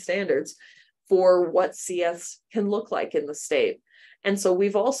courses and standards for what CS can look like in the state. And so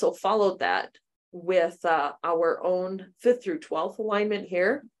we've also followed that with our own 5th through 12th alignment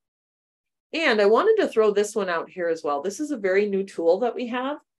here. And I wanted to throw this one out here as well. This is a very new tool that we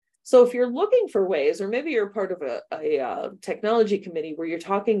have. So if you're looking for ways, or maybe you're part of a technology committee where you're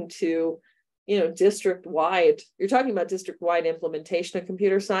talking to, district-wide, you're talking about district-wide implementation of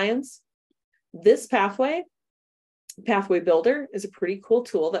computer science, this pathway builder is a pretty cool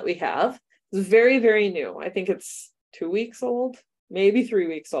tool that we have. It's very, very new. I think it's 2 weeks old, maybe 3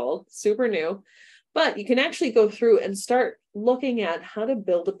 weeks old, super new. But you can actually go through and start looking at how to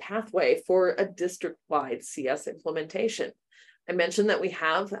build a pathway for a district-wide CS implementation. I mentioned that we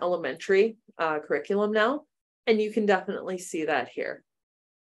have elementary curriculum now, and you can definitely see that here.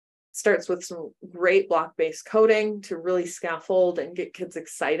 It starts with some great block-based coding to really scaffold and get kids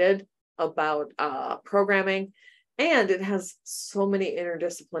excited about programming. And it has so many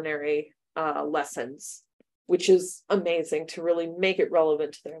interdisciplinary lessons, which is amazing to really make it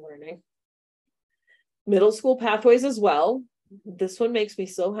relevant to their learning. Middle school pathways as well. This one makes me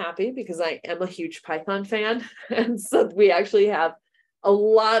so happy because I am a huge Python fan. And so we actually have a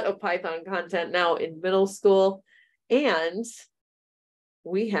lot of Python content now in middle school. And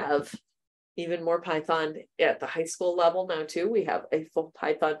we have even more Python at the high school level now too. We have a full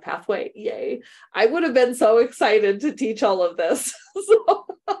Python pathway. Yay. I would have been so excited to teach all of this. So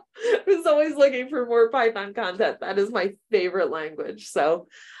I was always looking for more Python content. That is my favorite language. So,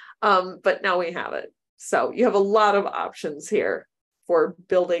 but now we have it. So you have a lot of options here for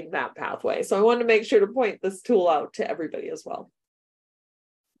building that pathway. So I wanted to make sure to point this tool out to everybody as well.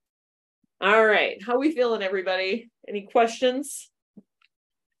 All right. How are we feeling, everybody? Any questions?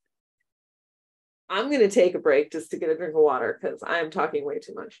 I'm going to take a break just to get a drink of water because I'm talking way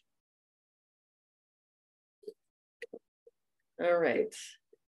too much. All right.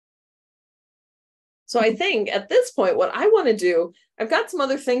 So I think at this point, what I want to do, I've got some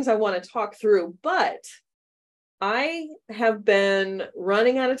other things I want to talk through, but I have been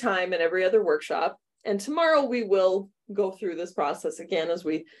running out of time in every other workshop. And tomorrow we will go through this process again as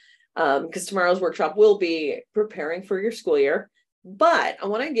we, because tomorrow's workshop will be preparing for your school year. But I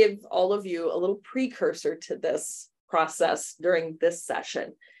want to give all of you a little precursor to this process during this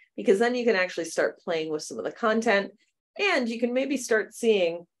session, because then you can actually start playing with some of the content and you can maybe start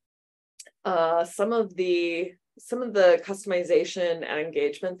seeing some of the some of the customization and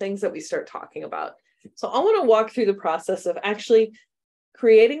engagement things that we start talking about. So I want to walk through the process of actually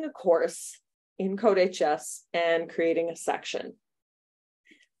creating a course in CodeHS and creating a section.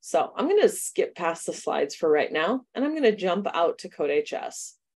 So I'm going to skip past the slides for right now, and I'm going to jump out to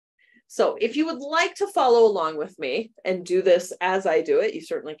CodeHS. So if you would like to follow along with me and do this as I do it, you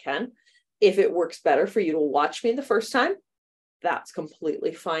certainly can. If it works better for you to watch me the first time, that's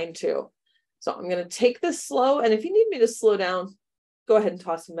completely fine too. So I'm going to take this slow, and if you need me to slow down, go ahead and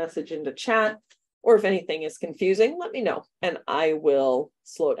toss a message into chat, or if anything is confusing, let me know and I will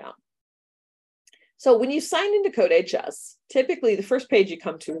slow down. So when you sign into CodeHS, typically the first page you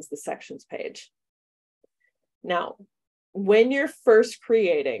come to is the sections page. Now, when you're first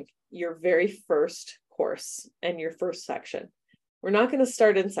creating your very first course and your first section, we're not going to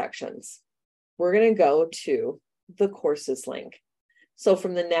start in sections. We're going to go to the courses link. So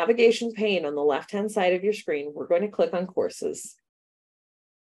from the navigation pane on the left-hand side of your screen, we're going to click on courses.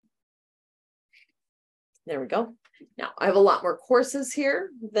 There we go. Now, I have a lot more courses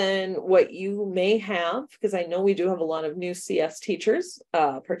here than what you may have, because I know we do have a lot of new CS teachers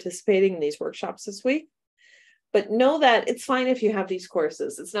participating in these workshops this week. But know that it's fine if you have these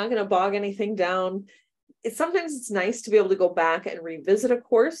courses. It's not going to bog anything down. Sometimes it's nice to be able to go back and revisit a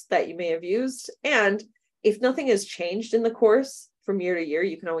course that you may have used. And if nothing has changed in the course from year to year,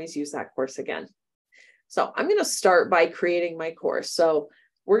 you can always use that course again. So I'm going to start by creating my course. So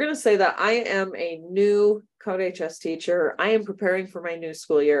we're going to say that I am a new CodeHS teacher. I am preparing for my new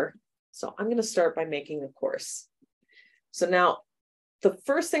school year. So I'm going to start by making a course. So now the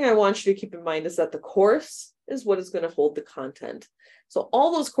first thing I want you to keep in mind is that the course is what is going to hold the content. So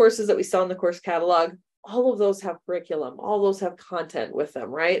all those courses that we saw in the course catalog, all of those have curriculum, all those have content with them,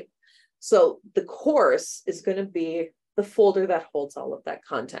 right? So the course is going to be the folder that holds all of that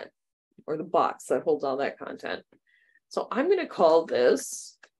content, or the box that holds all that content. So I'm going to call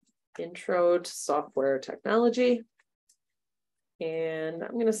this Intro to Software Technology. And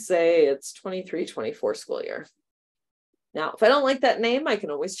I'm going to say it's 23-24 school year. Now, if I don't like that name, I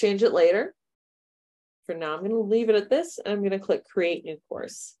can always change it later. For now, I'm going to leave it at this, and I'm going to click Create New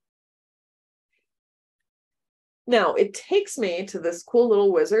Course. Now, it takes me to this cool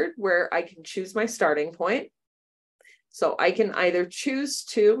little wizard where I can choose my starting point. So I can either choose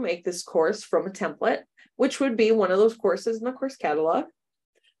to make this course from a template, which would be one of those courses in the course catalog,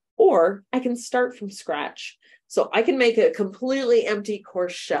 or I can start from scratch. So I can make a completely empty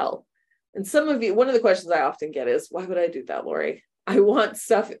course shell. And some of you, one of the questions I often get is, why would I do that, Lori? I want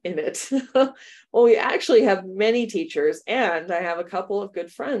stuff in it. Well, we actually have many teachers, and I have a couple of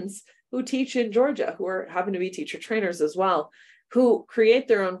good friends who teach in Georgia, who happen to be teacher trainers as well, who create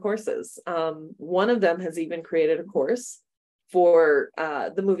their own courses. One of them has even created a course for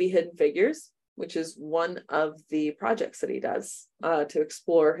the movie Hidden Figures, which is one of the projects that he does to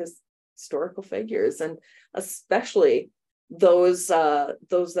explore his historical figures, and especially those that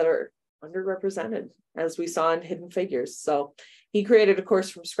are underrepresented, as we saw in Hidden Figures. So he created a course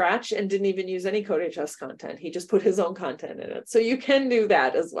from scratch and didn't even use any CodeHS content. He just put his own content in it. So you can do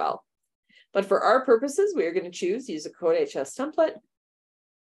that as well. But for our purposes, we are going to use a CodeHS template.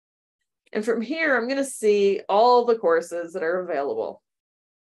 And from here, I'm going to see all the courses that are available.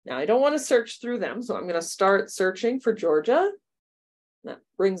 Now, I don't want to search through them, so I'm going to start searching for Georgia. That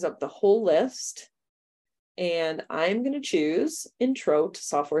brings up the whole list. And I'm going to choose Intro to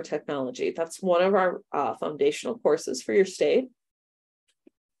Software Technology. That's one of our foundational courses for your state.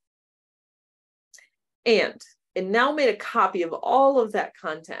 And it now made a copy of all of that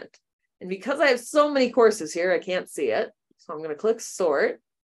content. And because I have so many courses here, I can't see it. So I'm going to click Sort.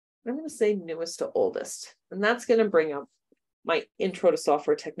 I'm going to say Newest to Oldest. And that's going to bring up my Intro to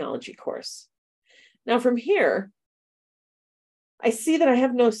Software Technology course. Now from here, I see that I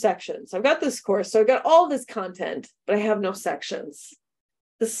have no sections. I've got this course, so I've got all this content, but I have no sections.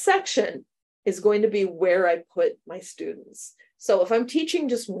 The section is going to be where I put my students. So if I'm teaching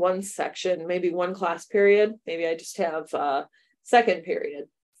just one section, maybe one class period, maybe I just have a second period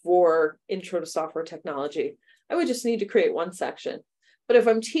for Intro to Software Technology, I would just need to create one section. But if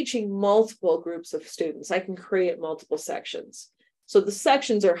I'm teaching multiple groups of students, I can create multiple sections. So the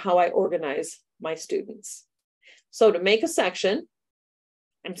sections are how I organize my students. So to make a section,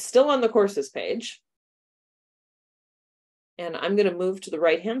 I'm still on the courses page. And I'm going to move to the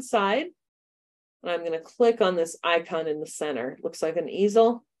right-hand side. And I'm going to click on this icon in the center. It looks like an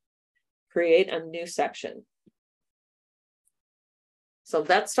easel. Create a new section. So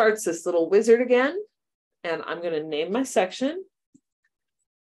that starts this little wizard again. And I'm going to name my section.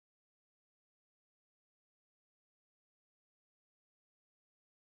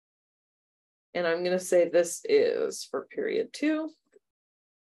 And I'm going to say this is for period 2.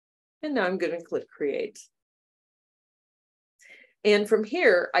 And now I'm going to click create. And from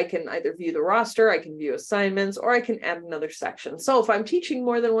here, I can either view the roster, I can view assignments, or I can add another section. So if I'm teaching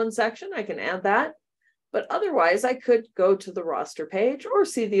more than one section, I can add that. But otherwise, I could go to the roster page or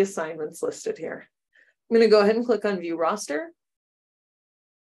see the assignments listed here. I'm going to go ahead and click on view roster.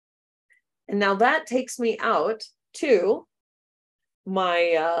 And now that takes me out to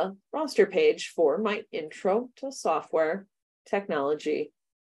my roster page for my intro to software technology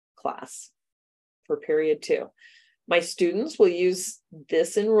class for period 2. My students will use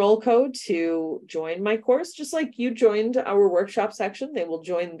this enroll code to join my course, just like you joined our workshop section. They will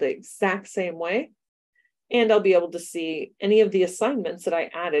join the exact same way. And I'll be able to see any of the assignments that I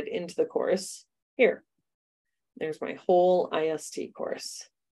added into the course here. There's my whole IST course.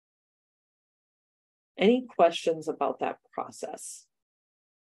 Any questions about that process?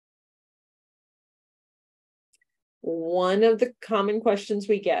 One of the common questions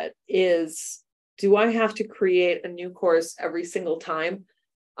we get is, do I have to create a new course every single time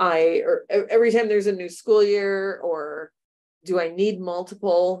or every time there's a new school year, or do I need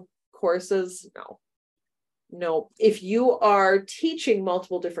multiple courses? No. If you are teaching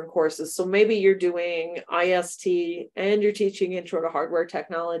multiple different courses, so maybe you're doing IST and you're teaching Intro to Hardware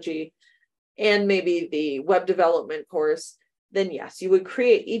Technology and maybe the web development course, then yes, you would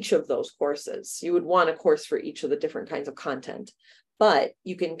create each of those courses. You would want a course for each of the different kinds of content, but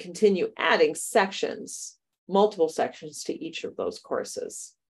you can continue adding sections, multiple sections to each of those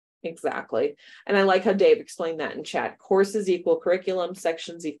courses. Exactly. And I like how Dave explained that in chat. Courses equal curriculum,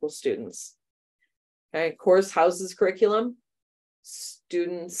 sections equal students. Okay, course houses curriculum,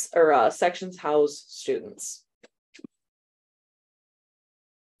 students or sections house students.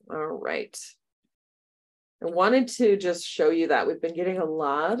 All right. I wanted to just show you that. We've been getting a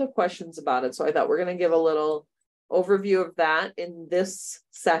lot of questions about it, so I thought we're going to give a little overview of that in this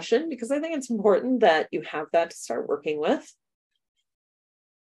session, because I think it's important that you have that to start working with.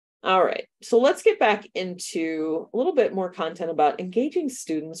 All right, so let's get back into a little bit more content about engaging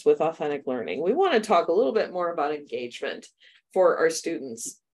students with authentic learning. We want to talk a little bit more about engagement for our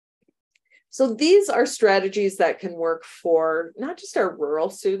students. So these are strategies that can work for not just our rural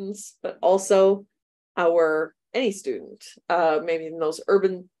students, but also any student, maybe in those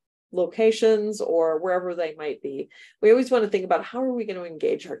urban locations or wherever they might be. We always want to think about, how are we going to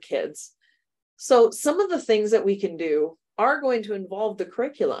engage our kids? So some of the things that we can do are going to involve the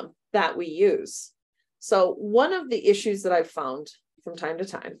curriculum that we use. So one of the issues that I've found from time to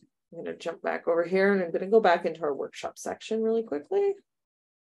time, I'm going to jump back over here and I'm going to go back into our workshop section really quickly,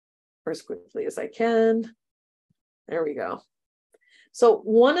 or as quickly as I can. There we go. So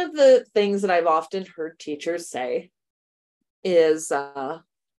one of the things that I've often heard teachers say is,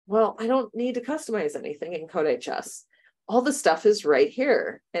 well, I don't need to customize anything in CodeHS. All the stuff is right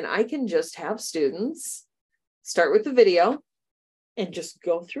here. And I can just have students start with the video and just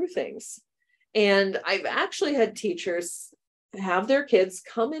go through things. And I've actually had teachers have their kids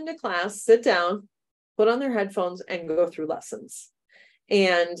come into class, sit down, put on their headphones and go through lessons.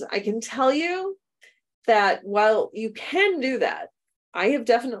 And I can tell you that while you can do that, I have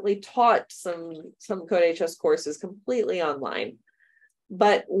definitely taught some CodeHS courses completely online.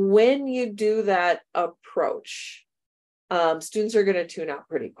 But when you do that approach, students are going to tune out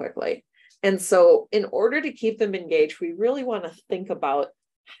pretty quickly. And so in order to keep them engaged, we really want to think about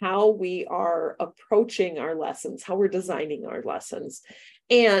how we are approaching our lessons, how we're designing our lessons.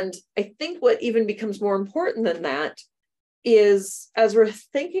 And I think what even becomes more important than that is, as we're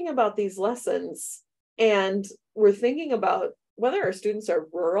thinking about these lessons and we're thinking about whether our students are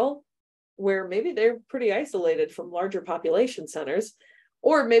rural, where maybe they're pretty isolated from larger population centers,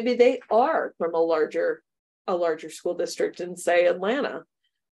 or maybe they are from a larger school district in, say, Atlanta.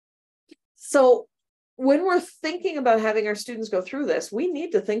 So when we're thinking about having our students go through this, we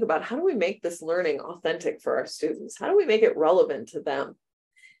need to think about, how do we make this learning authentic for our students? How do we make it relevant to them?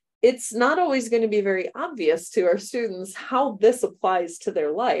 It's not always going to be very obvious to our students how this applies to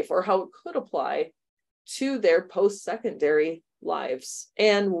their life, or how it could apply to their post-secondary lives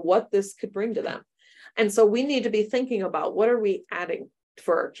and what this could bring to them. And so we need to be thinking about, what are we adding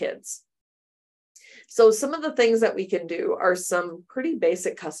for our kids? So some of the things that we can do are some pretty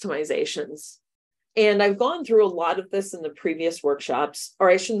basic customizations. And I've gone through a lot of this in the previous workshops, or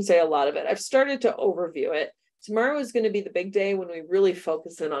I shouldn't say a lot of it. I've started to overview it. Tomorrow is going to be the big day when we really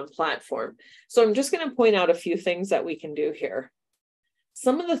focus in on platform. So I'm just going to point out a few things that we can do here.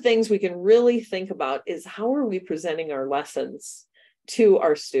 Some of the things we can really think about is, how are we presenting our lessons to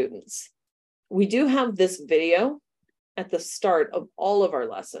our students? We do have this video at the start of all of our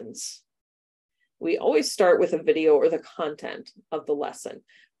lessons. we always start with a video or the content of the lesson.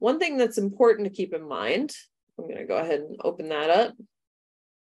 One thing that's important to keep in mind, I'm going to go ahead and open that up.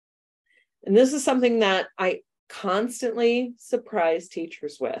 And this is something that I constantly surprise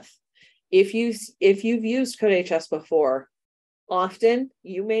teachers with. If you've used CodeHS before, often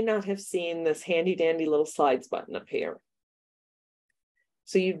you may not have seen this handy dandy little slides button up here.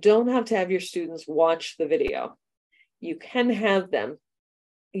 So you don't have to have your students watch the video. You can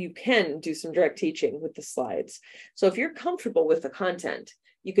do some direct teaching with the slides. So if you're comfortable with the content,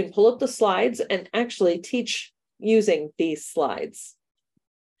 you can pull up the slides and actually teach using these slides.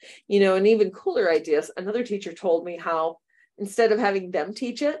 You know, an even cooler idea, another teacher told me how instead of having them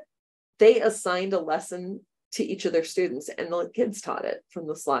teach it, they assigned a lesson to each of their students and the kids taught it from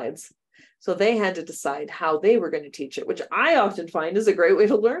the slides. So they had to decide how they were going to teach it, which I often find is a great way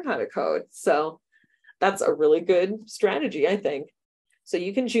to learn how to code. So that's a really good strategy, I think. So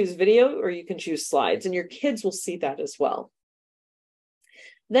you can choose video or you can choose slides, and your kids will see that as well.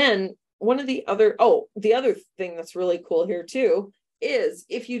 Then the other thing that's really cool here too is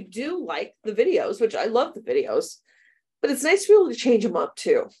if you do like the videos, which I love the videos, but it's nice to be able to change them up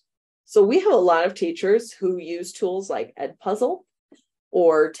too. So we have a lot of teachers who use tools like Edpuzzle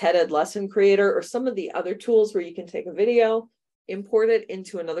or TED Lesson Creator or some of the other tools where you can take a video, import it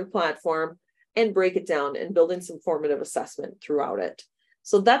into another platform, and break it down and build in some formative assessment throughout it.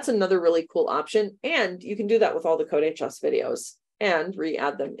 So that's another really cool option. And you can do that with all the CodeHS videos and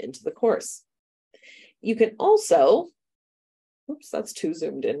re-add them into the course. You can also, oops, that's too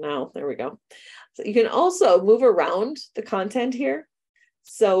zoomed in now. There we go. So you can also move around the content here.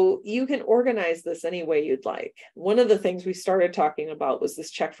 So you can organize this any way you'd like. One of the things we started talking about was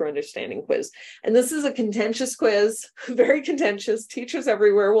this check for understanding quiz. And this is a contentious quiz, very contentious. Teachers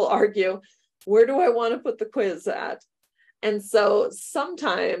everywhere will argue, where do I want to put the quiz at? And so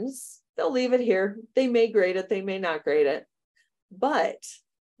sometimes they'll leave it here. They may grade it, they may not grade it. But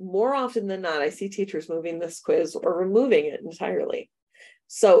more often than not, I see teachers moving this quiz or removing it entirely.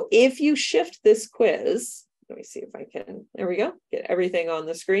 So if you shift this quiz, let me see if I can, there we go, get everything on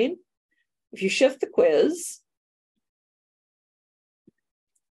the screen. If you shift the quiz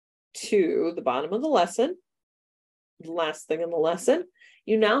to the bottom of the lesson, the last thing in the lesson,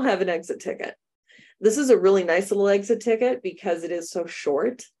 you now have an exit ticket. This is a really nice little exit ticket because it is so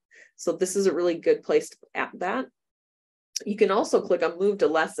short. So this is a really good place to add that. You can also click on Move to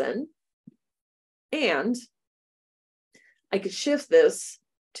Lesson, and I could shift this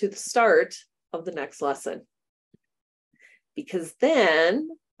to the start of the next lesson, because then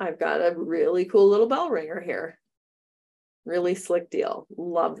I've got a really cool little bell ringer here. Really slick deal.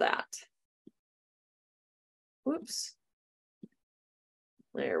 Love that. Whoops.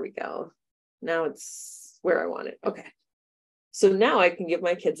 There we go. Now it's where I want it. Okay. So now I can give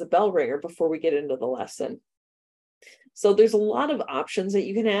my kids a bell ringer before we get into the lesson. So there's a lot of options that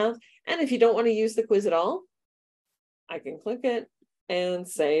you can have. And if you don't want to use the quiz at all, I can click it and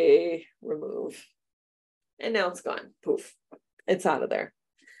say remove. And now it's gone. Poof. It's out of there.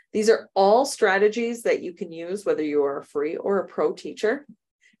 These are all strategies that you can use whether you are a free or a pro teacher.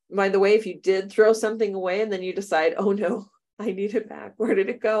 By the way, if you did throw something away and then you decide, oh no, I need it back. Where did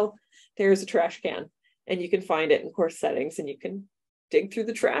it go? There's a trash can. And you can find it in course settings and you can dig through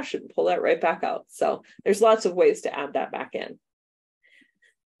the trash and pull that right back out. So there's lots of ways to add that back in.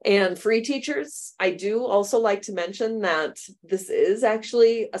 And free teachers, I do also like to mention that this is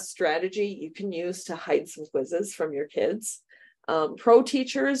actually a strategy you can use to hide some quizzes from your kids. Pro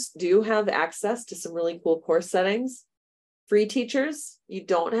teachers do have access to some really cool course settings. Free teachers, you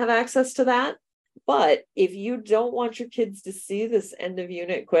don't have access to that. But if you don't want your kids to see this end of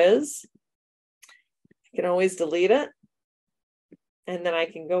unit quiz, you can always delete it. And then I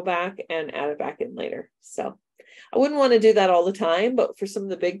can go back and add it back in later. So I wouldn't want to do that all the time, but for some of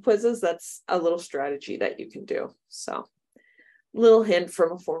the big quizzes, that's a little strategy that you can do. So little hint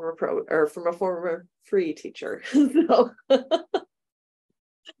from a former pro or from a former free teacher.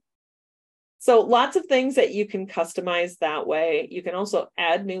 So lots of things that you can customize that way. You can also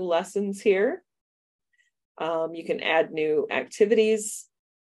add new lessons here. You can add new activities.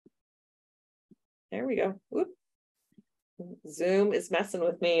 There we go. Whoop. Zoom is messing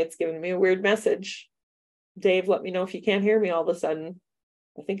with me. It's giving me a weird message. Dave, let me know if you can't hear me all of a sudden.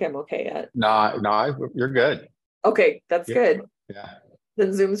 I think I'm okay yet. No, you're good. Okay, that's good. Yeah.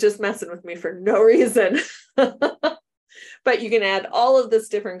 Then Zoom's just messing with me for no reason. But you can add all of this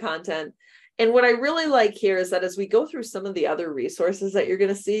different content. And what I really like here is that as we go through some of the other resources that you're going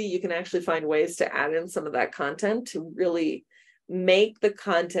to see, you can actually find ways to add in some of that content to really make the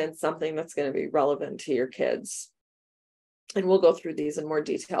content something that's going to be relevant to your kids. And we'll go through these in more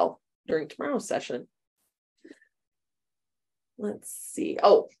detail during tomorrow's session. Let's see.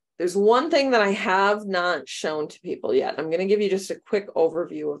 Oh, there's one thing that I have not shown to people yet. I'm going to give you just a quick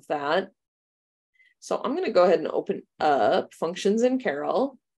overview of that. So I'm going to go ahead and open up Functions in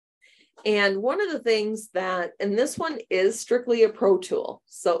Carol. And one of the things that, and this one is strictly a pro tool.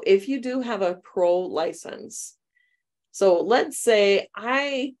 So if you do have a pro license, so let's say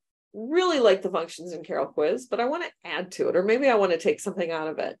I really like the Functions in Carol quiz, but I want to add to it, or maybe I want to take something out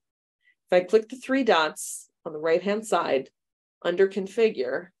of it. If I click the three dots on the right-hand side under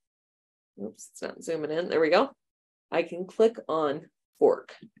Configure, oops, it's not zooming in. There we go. I can click on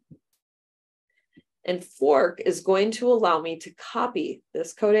Fork. And Fork is going to allow me to copy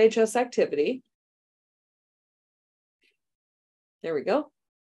this CodeHS activity. There we go.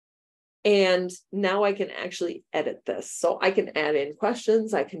 And now I can actually edit this. So I can add in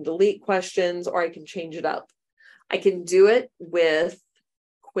questions, I can delete questions, or I can change it up. I can do it with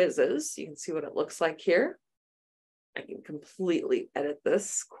quizzes. You can see what it looks like here. I can completely edit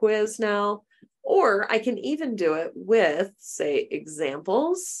this quiz now, or I can even do it with, say,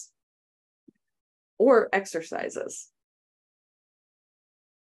 examples or exercises.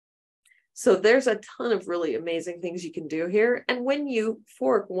 So there's a ton of really amazing things you can do here. And when you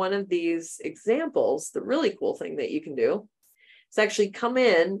fork one of these examples, the really cool thing that you can do is actually come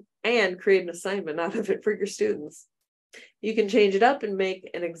in and create an assignment out of it for your students. You can change it up and make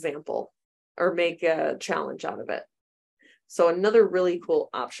an example or make a challenge out of it. So another really cool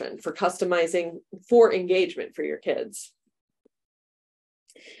option for customizing for engagement for your kids.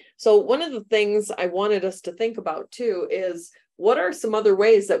 So one of the things I wanted us to think about too is what are some other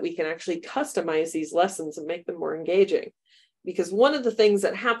ways that we can actually customize these lessons and make them more engaging? Because one of the things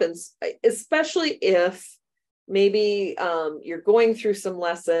that happens, especially if maybe you're going through some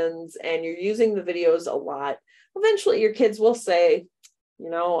lessons and you're using the videos a lot, eventually your kids will say,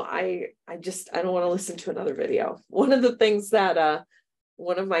 you know, I don't want to listen to another video. One of the things that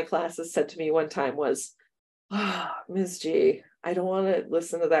one of my classes said to me one time was, oh, Ms. G, I don't want to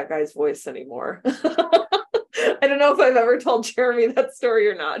listen to that guy's voice anymore. I don't know if I've ever told Jeremy that story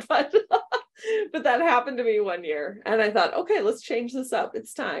or not, but that happened to me one year. And I thought, okay, let's change this up.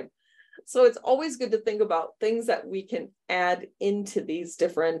 It's time. So it's always good to think about things that we can add into these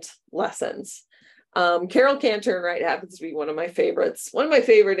different lessons. Carol Can't Turn Right happens to be one of my favorites, one of my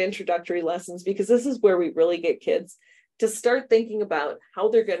favorite introductory lessons, because this is where we really get kids to start thinking about how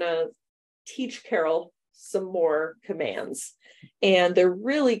they're going to teach Carol some more commands. And they're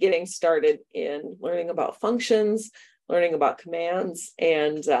really getting started in learning about functions, learning about commands,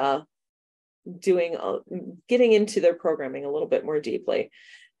 and getting into their programming a little bit more deeply.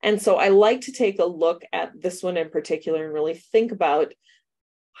 And so I like to take a look at this one in particular and really think about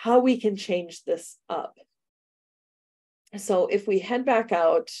how we can change this up. So if we head back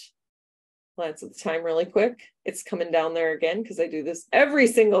out, glance at the time really quick. It's coming down there again because I do this every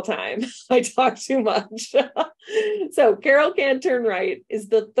single time I talk too much. So Carol Can't Turn Right is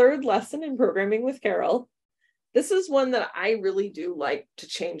the third lesson in Programming with Carol. This is one that I really do like to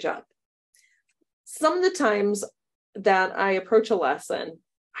change up. Some of the times that I approach a lesson,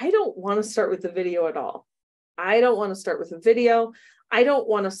 I don't want to start with the video at all. I don't want to start with a video. I don't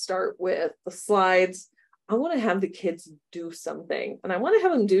want to start with the slides. I want to have the kids do something, and I want to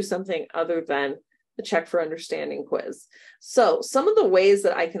have them do something other than the check for understanding quiz. So some of the ways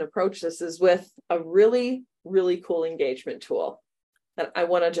that I can approach this is with a really, really cool engagement tool that I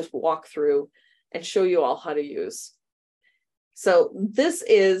want to just walk through and show you all how to use. So this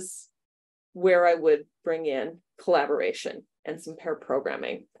is where I would bring in collaboration and some pair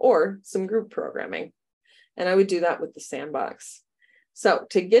programming or some group programming. And I would do that with the sandbox. So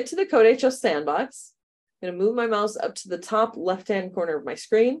to get to the CodeHS sandbox, I'm going to move my mouse up to the top left-hand corner of my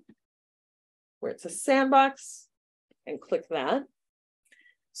screen where it says sandbox and click that.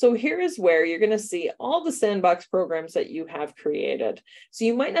 So here is where you're going to see all the sandbox programs that you have created. So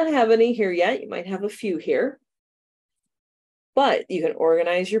you might not have any here yet. You might have a few here, but you can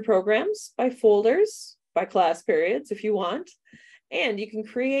organize your programs by folders, by class periods if you want, and you can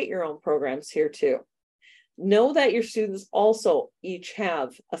create your own programs here too. Know that your students also each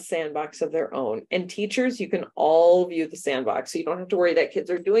have a sandbox of their own, and teachers, you can all view the sandbox. So you don't have to worry that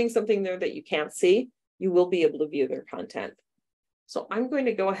kids are doing something there that you can't see. You will be able to view their content. So I'm going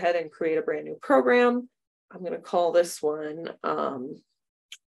to go ahead and create a brand new program. I'm going to call this one, call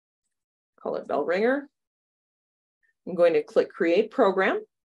it Bell Ringer. I'm going to click Create Program.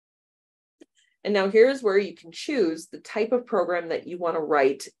 And now here's where you can choose the type of program that you want to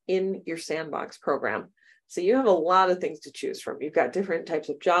write in your sandbox program. So you have a lot of things to choose from. You've got different types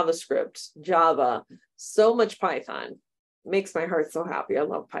of JavaScript, Java, so much Python. makes my heart so happy. I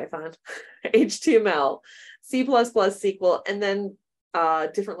love Python, HTML, C++, SQL, and then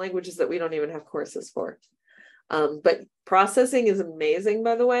different languages that we don't even have courses for. But processing is amazing,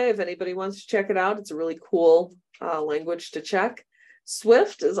 by the way. If anybody wants to check it out, it's a really cool language to check.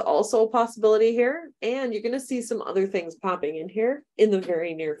 Swift is also a possibility here, and you're going to see some other things popping in here in the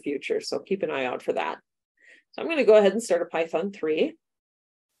very near future. So keep an eye out for that. So I'm going to go ahead and start a Python 3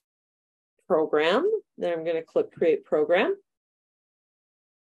 program. Then I'm going to click Create Program.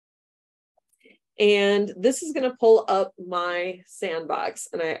 And this is going to pull up my sandbox.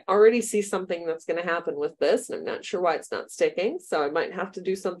 And I already see something that's going to happen with this. And I'm not sure why it's not sticking. So I might have to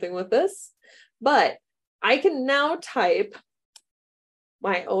do something with this. But I can now type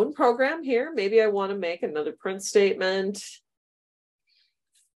my own program here. Maybe I want to make another print statement.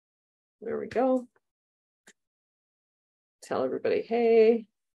 There we go. Tell everybody, hey,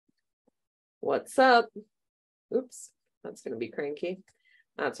 what's up? Oops, that's going to be cranky.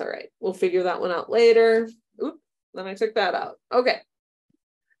 That's all right. We'll figure that one out later. Oops, then I took that out. Okay.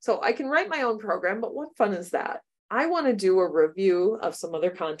 So I can write my own program, but what fun is that? I want to do a review of some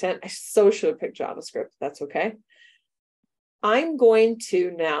other content. I so should have picked JavaScript. That's okay. I'm going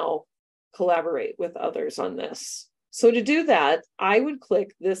to now collaborate with others on this. So to do that, I would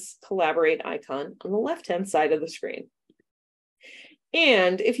click this collaborate icon on the left-hand side of the screen.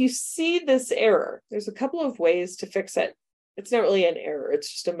 And if you see this error, there's a couple of ways to fix it. It's not really an error,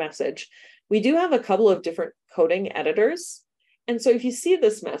 it's just a message. We do have a couple of different coding editors. And so if you see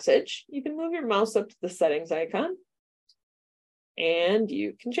this message, you can move your mouse up to the settings icon and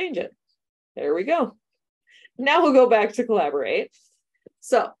you can change it. There we go. Now we'll go back to collaborate.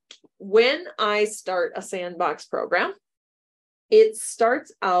 So when I start a sandbox program, it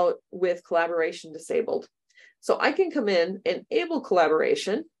starts out with collaboration disabled. So I can come in, enable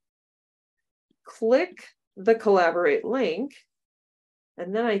collaboration, click the collaborate link,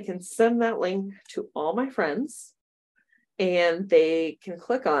 and then I can send that link to all my friends and they can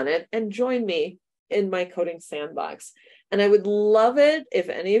click on it and join me in my coding sandbox. And I would love it if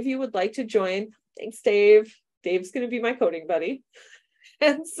any of you would like to join. Thanks, Dave. Dave's going to be my coding buddy.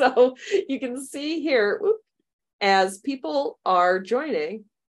 And so you can see here, as people are joining,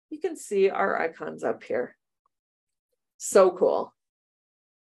 you can see our icons up here. So cool.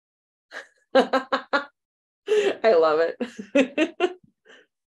 I love it.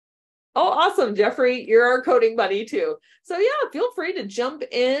 Oh, awesome, Jeffrey. You're our coding buddy too. So yeah, feel free to jump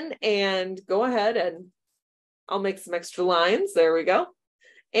in and go ahead and I'll make some extra lines. There we go.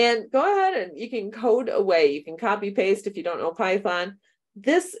 And go ahead and you can code away. You can copy paste if you don't know Python.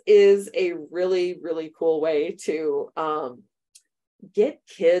 This is a really, really cool way to get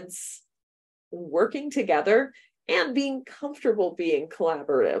kids working together and being comfortable being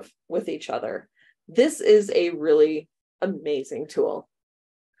collaborative with each other. This is a really amazing tool.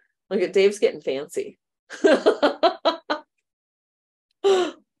 Look at Dave's getting fancy.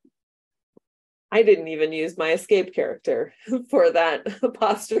 I didn't even use my escape character for that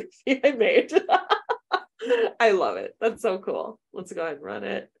apostrophe I made. I love it. That's so cool. Let's go ahead and run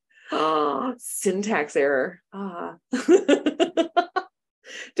it. Oh, syntax error. Ah.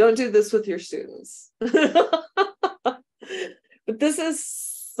 Don't do this with your students. But this is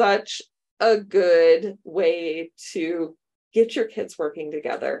such a good way to get your kids working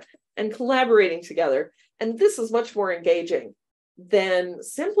together and collaborating together. And this is much more engaging than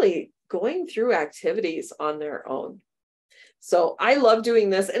simply going through activities on their own. So I love doing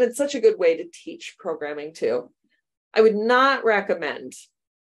this, and it's such a good way to teach programming too. I would not recommend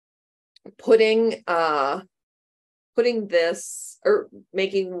putting this or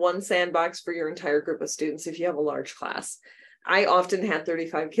making one sandbox for your entire group of students if you have a large class. I often had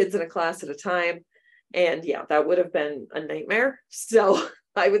 35 kids in a class at a time, and yeah, that would have been a nightmare. So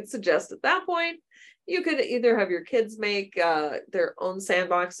I would suggest at that point, you could either have your kids make their own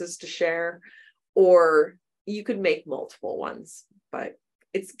sandboxes to share, or you could make multiple ones. But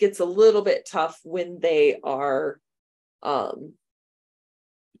it gets a little bit tough when they are,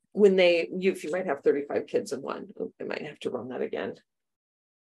 if you might have 35 kids in one. Oh, I might have to run that again.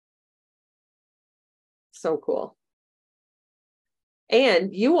 So cool.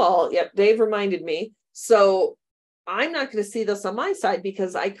 And you all, yep, Dave reminded me. So I'm not going to see this on my side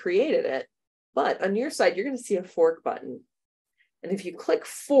because I created it. But on your side, you're going to see a fork button. And if you click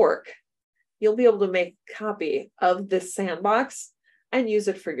fork, you'll be able to make a copy of this sandbox and use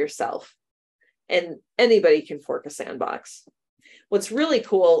it for yourself. And anybody can fork a sandbox. What's really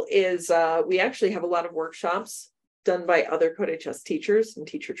cool is we actually have a lot of workshops done by other CodeHS teachers and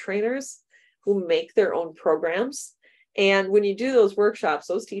teacher trainers who make their own programs. And when you do those workshops,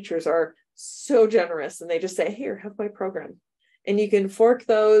 those teachers are so generous, and they just say, here, have my program. And you can fork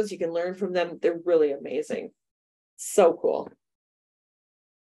those, you can learn from them. They're really amazing. So cool.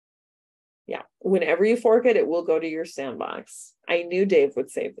 Yeah, whenever you fork it, it will go to your sandbox. I knew Dave would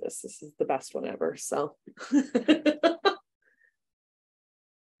save this. This is the best one ever. So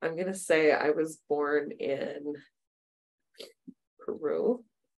I'm going to say I was born in Peru.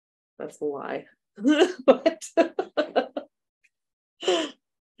 That's a lie. But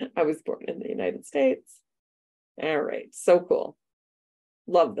I was born in the United States. All right. So cool.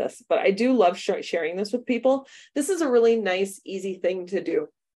 Love this. But I do love sharing this with people. This is a really nice, easy thing to do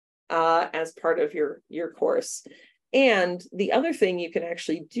as part of your course. And the other thing you can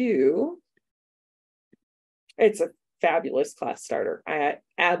actually do, it's a fabulous class starter. I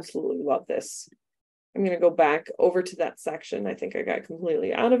absolutely love this. I'm going to go back over to that section. I think I got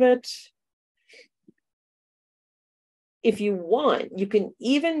completely out of it. If you want, you can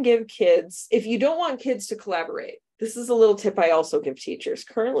even give kids, if you don't want kids to collaborate, this is a little tip I also give teachers.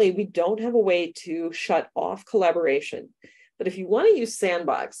 Currently, we don't have a way to shut off collaboration. But if you want to use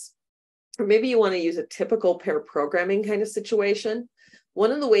Sandbox, or maybe you want to use a typical pair programming kind of situation,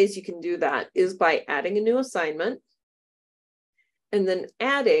 one of the ways you can do that is by adding a new assignment and then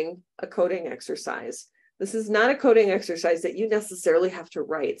adding a coding exercise. This is not a coding exercise that you necessarily have to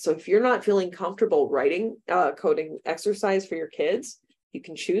write. So if you're not feeling comfortable writing a coding exercise for your kids, you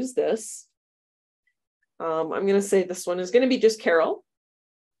can choose this. I'm going to say this one is going to be just Carol.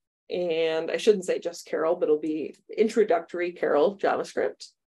 And I shouldn't say just Carol, but it'll be introductory Carol JavaScript.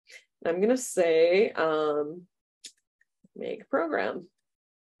 I'm going to say make a program.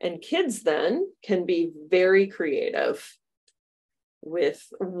 And kids then can be very creative with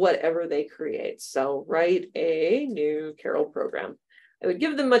whatever they create. So write a new Carol program. I would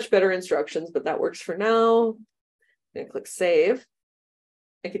give them much better instructions, but that works for now. I'm going to click save.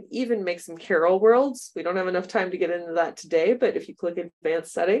 I could even make some Carol worlds. We don't have enough time to get into that today, but if you click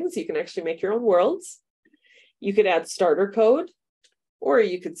advanced settings, you can actually make your own worlds. You could add starter code, or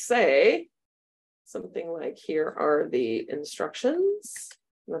you could say something like, here are the instructions.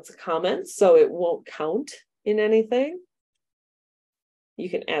 That's a comment, so it won't count in anything. You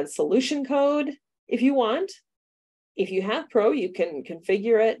can add solution code if you want. If you have Pro, you can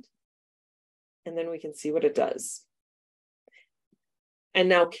configure it, and then we can see what it does. And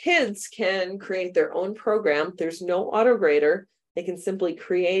now kids can create their own program. There's no auto grader. They can simply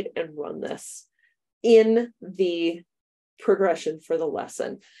create and run this in the progression for the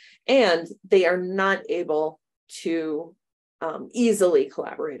lesson. And they are not able to easily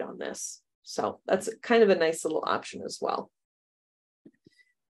collaborate on this. So that's kind of a nice little option as well.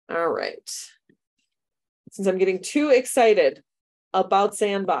 All right. Since I'm getting too excited about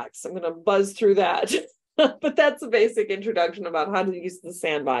Sandbox, I'm going to buzz through that. But that's a basic introduction about how to use the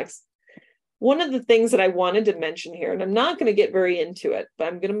Sandbox. One of the things that I wanted to mention here, and I'm not going to get very into it, but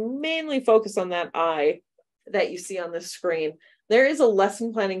I'm going to mainly focus on that I that you see on the screen. There is a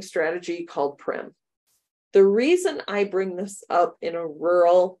lesson planning strategy called PRIM. The reason I bring this up in a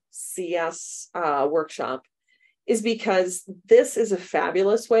rural CS workshop is because this is a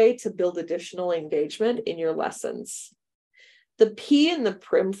fabulous way to build additional engagement in your lessons. The P in the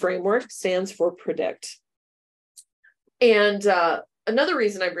PRIM framework stands for predict. And another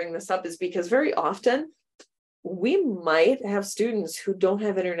reason I bring this up is because very often we might have students who don't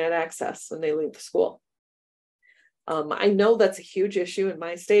have internet access when they leave the school. I know that's a huge issue in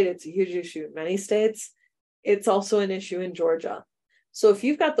my state. It's a huge issue in many states. It's also an issue in Georgia. So if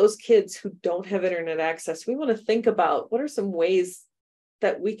you've got those kids who don't have internet access, we want to think about what are some ways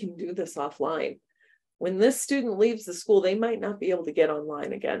that we can do this offline. When this student leaves the school, they might not be able to get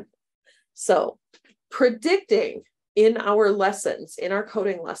online again. So predicting in our lessons, in our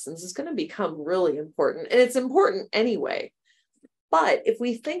coding lessons, is going to become really important. And it's important anyway. But if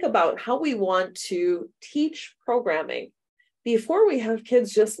we think about how we want to teach programming, before we have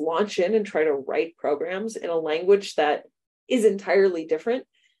kids just launch in and try to write programs in a language that is entirely different,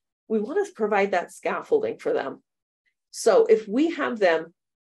 we want to provide that scaffolding for them. So if we have them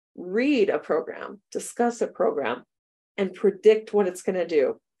read a program, discuss a program, and predict what it's going to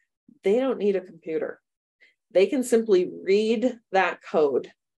do, they don't need a computer. They can simply read that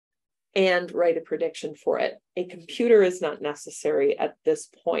code and write a prediction for it. A computer is not necessary at this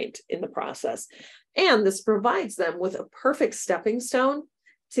point in the process. And this provides them with a perfect stepping stone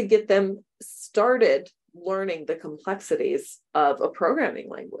to get them started learning the complexities of a programming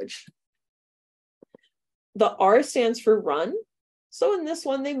language. The R stands for run. So in this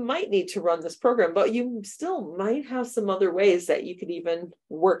one, they might need to run this program, but you still might have some other ways that you could even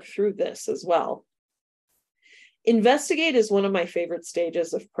work through this as well. Investigate is one of my favorite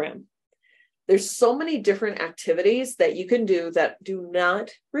stages of PRIM. There's so many different activities that you can do that do not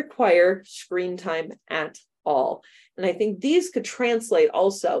require screen time at all. And I think these could translate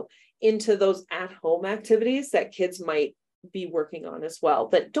also into those at-home activities that kids might be working on as well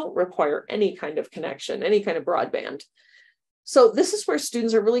that don't require any kind of connection, any kind of broadband. So this is where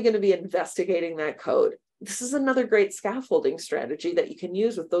students are really going to be investigating that code. This is another great scaffolding strategy that you can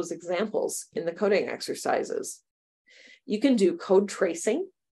use with those examples in the coding exercises. You can do code tracing.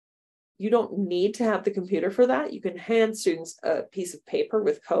 You don't need to have the computer for that. You can hand students a piece of paper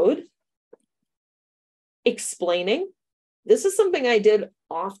with code. Explaining. This is something I did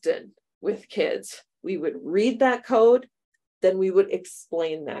often with kids. We would read that code, then we would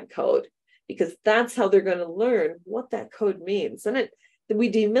explain that code, because that's how they're going to learn what that code means. And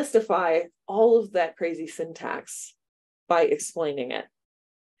we demystify all of that crazy syntax by explaining it.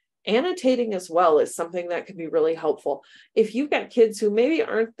 Annotating as well is something that can be really helpful. If you've got kids who maybe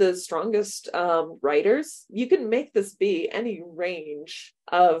aren't the strongest writers, you can make this be any range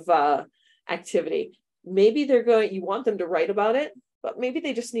of activity. Maybe you want them to write about it, but maybe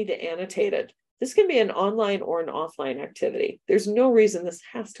they just need to annotate it. This can be an online or an offline activity. There's no reason this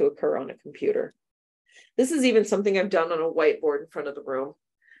has to occur on a computer. This is even something I've done on a whiteboard in front of the room,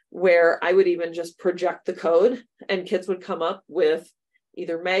 where I would even just project the code and kids would come up with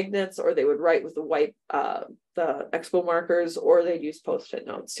either magnets, or they would write with the expo markers, or they'd use Post-it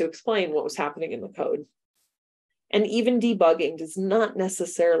notes to explain what was happening in the code. And even debugging does not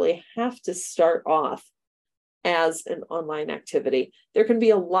necessarily have to start off as an online activity. There can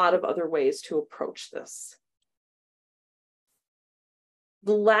be a lot of other ways to approach this.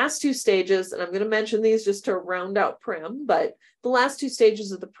 The last two stages, and I'm going to mention these just to round out PRIM, but the last two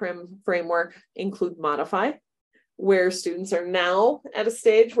stages of the PRIM framework include modify, where students are now at a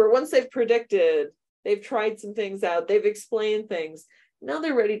stage where once they've predicted, they've tried some things out, they've explained things, now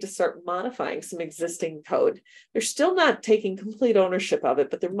they're ready to start modifying some existing code. They're still not taking complete ownership of it,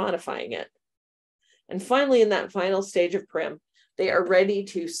 but they're modifying it. And finally, in that final stage of PRIM, they are ready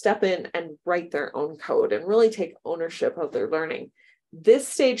to step in and write their own code and really take ownership of their learning. This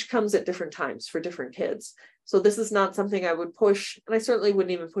stage comes at different times for different kids. So this is not something I would push, and I certainly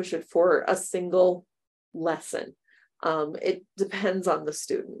wouldn't even push it for a single lesson. It depends on the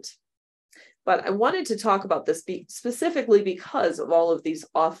student. But I wanted to talk about this specifically because of all of these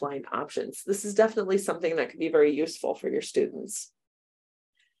offline options. This is definitely something that can be very useful for your students.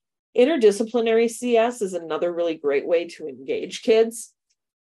 Interdisciplinary CS is another really great way to engage kids.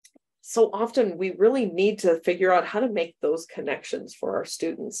 So often we really need to figure out how to make those connections for our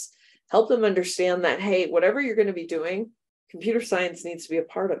students. Help them understand that, hey, whatever you're going to be doing, computer science needs to be a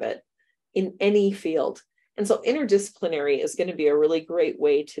part of it in any field. And so interdisciplinary is going to be a really great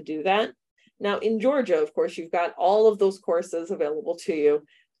way to do that. Now in Georgia, of course, you've got all of those courses available to you.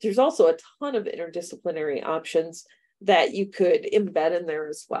 There's also a ton of interdisciplinary options that you could embed in there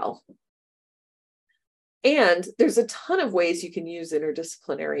as well. And there's a ton of ways you can use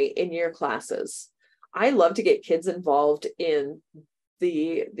interdisciplinary in your classes. I love to get kids involved in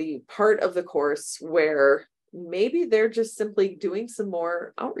the part of the course where maybe they're just simply doing some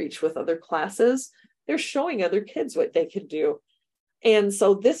more outreach with other classes. They're showing other kids what they can do. And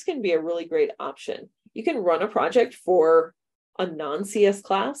so this can be a really great option. You can run a project for a non-CS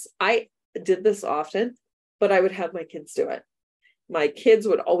class. I did this often, but I would have my kids do it. My kids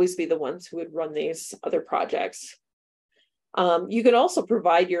would always be the ones who would run these other projects. You can also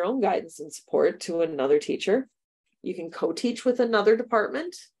provide your own guidance and support to another teacher. You can co-teach with another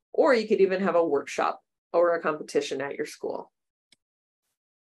department, or you could even have a workshop or a competition at your school.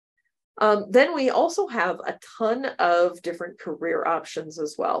 Then we also have a ton of different career options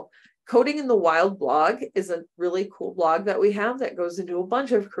as well. Coding in the Wild blog is a really cool blog that we have that goes into a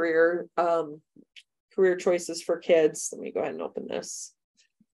bunch of career choices for kids. Let me go ahead and open this.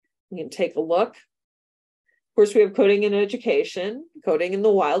 You can take a look. Of course, we have coding in education, coding in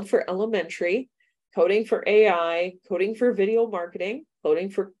the wild for elementary, coding for AI, coding for video marketing, coding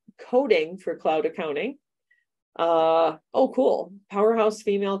for cloud accounting. Oh, cool. Powerhouse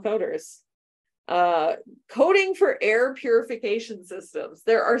female coders. Coding for air purification systems.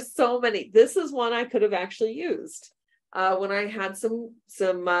 There are so many. This is one I could have actually used when I had some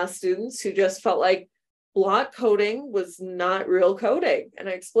students who just felt like block coding was not real coding. And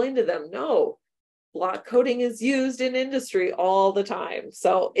I explained to them, no, block coding is used in industry all the time.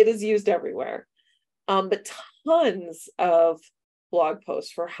 So it is used everywhere. But tons of blog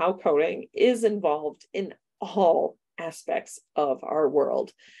posts for how coding is involved in all aspects of our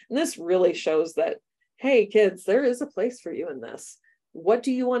world. And this really shows that, hey, kids, there is a place for you in this. What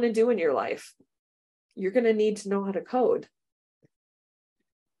do you want to do in your life? You're going to need to know how to code.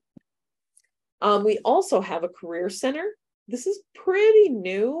 We also have a career center. This is pretty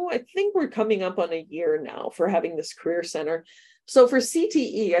new. I think we're coming up on a year now for having this career center. So for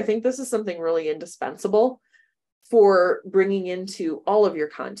CTE, I think this is something really indispensable for bringing into all of your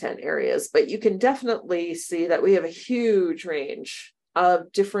content areas, but you can definitely see that we have a huge range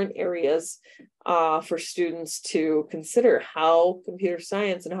of different areas for students to consider how computer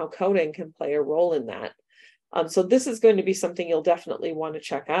science and how coding can play a role in that. So this is going to be something you'll definitely want to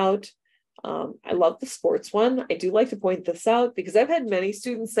check out. I love the sports one. I do like to point this out because I've had many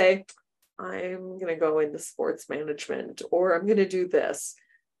students say, I'm going to go into sports management, or I'm going to do this.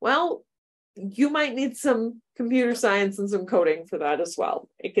 Well, you might need some computer science and some coding for that as well.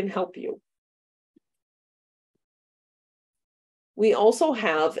 It can help you. We also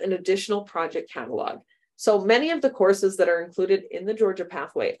have an additional project catalog. So many of the courses that are included in the Georgia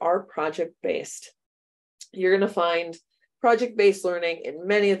Pathway are project-based. You're going to find project-based learning in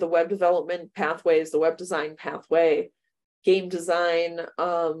many of the web development pathways, the web design pathway, game design,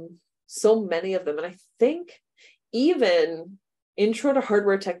 so many of them. And I think even Intro to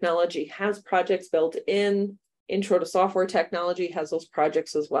Hardware Technology has projects built in. Intro to Software Technology has those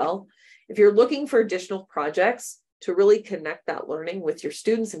projects as well. If you're looking for additional projects to really connect that learning with your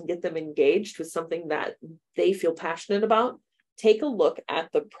students and get them engaged with something that they feel passionate about, take a look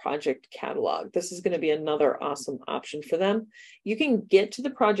at the project catalog. This is going to be another awesome option for them. You can get to the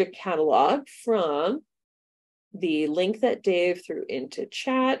project catalog from the link that Dave threw into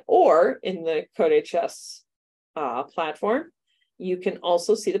chat or in the CodeHS platform. You can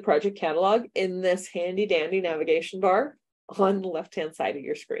also see the project catalog in this handy dandy navigation bar on the left-hand side of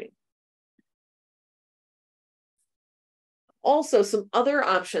your screen. Also, some other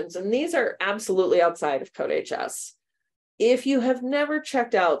options, and these are absolutely outside of CodeHS. If you have never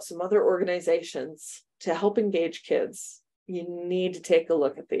checked out some other organizations to help engage kids, you need to take a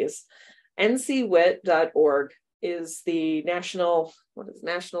look at these. ncwit.org is the National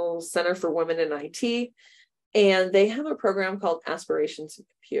Center for Women in IT, and they have a program called Aspirations in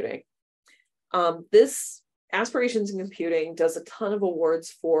Computing. This Aspirations in Computing does a ton of awards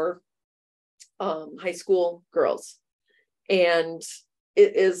for high school girls, and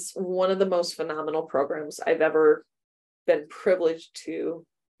it is one of the most phenomenal programs I've ever been privileged to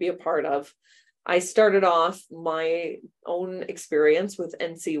be a part of. I started off my own experience with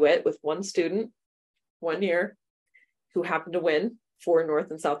NCWIT with one student, 1 year, who happened to win for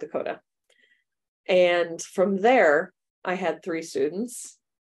North and South Dakota. And from there, I had 3 students,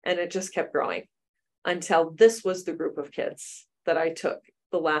 and it just kept growing until this was the group of kids that I took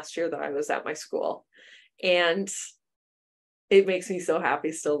the last year that I was at my school. And it makes me so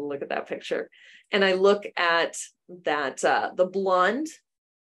happy still to look at that picture. And I look at that, the blonde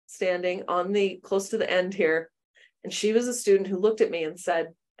standing on the close to the end here. And she was a student who looked at me and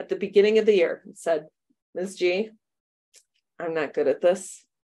said, at the beginning of the year, and said, Ms. G, I'm not good at this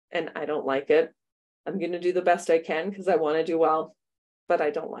and I don't like it. I'm going to do the best I can because I want to do well, but I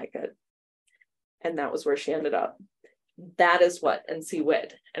don't like it. And that was where she ended up. That is what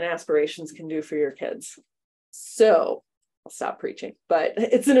NCWIT and Aspirations can do for your kids. So I'll stop preaching, but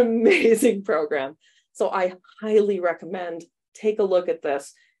it's an amazing program. So I highly recommend take a look at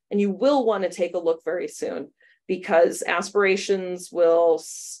this, and you will want to take a look very soon because Aspirations will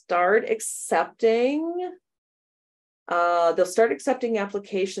start accepting, they'll start accepting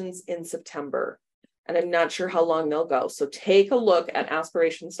applications in September, and I'm not sure how long they'll go. So take a look at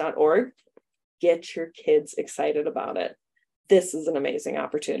aspirations.org, get your kids excited about it. This is an amazing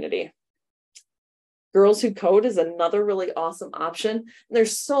opportunity. Girls Who Code is another really awesome option. And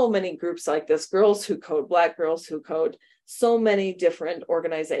there's so many groups like this, Girls Who Code, Black Girls Who Code, so many different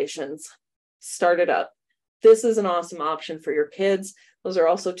organizations started up. This is an awesome option for your kids. Those are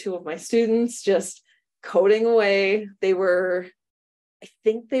also 2 of my students just coding away. They've got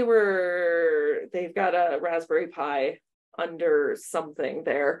a Raspberry Pi under something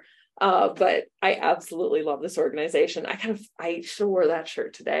there. But I absolutely love this organization. I should have wore that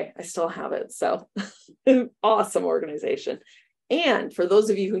shirt today. I still have it. So awesome organization. And for those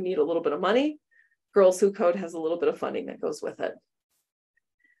of you who need a little bit of money, Girls Who Code has a little bit of funding that goes with it.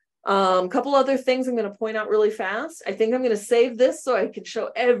 Couple other things I'm going to point out really fast. I think I'm going to save this so I can show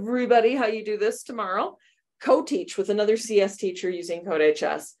everybody how you do this tomorrow. Co-teach with another CS teacher using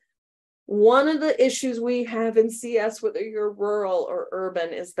CodeHS. One of the issues we have in CS, whether you're rural or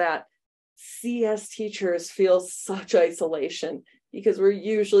urban, is that CS teachers feel such isolation because we're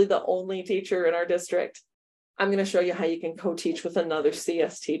usually the only teacher in our district. I'm going to show you how you can co-teach with another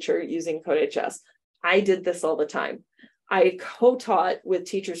CS teacher using CodeHS. I did this all the time. I co-taught with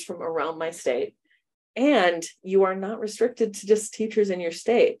teachers from around my state, and you are not restricted to just teachers in your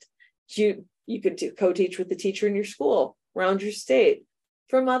state. You could co-teach with the teacher in your school, around your state,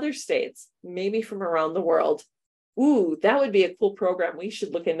 from other states, maybe from around the world. Ooh, that would be a cool program. We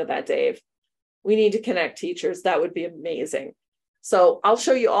should look into that, Dave. We need to connect teachers. That would be amazing. So I'll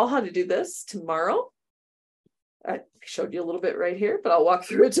show you all how to do this tomorrow. I showed you a little bit right here, but I'll walk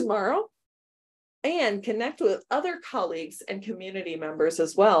through it tomorrow. And connect with other colleagues and community members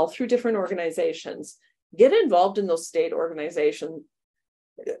as well through different organizations. Get involved in those state organizations,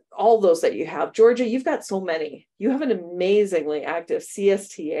 all those that you have. Georgia, you've got so many. You have an amazingly active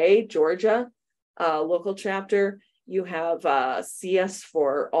CSTA Georgia local chapter. You have CS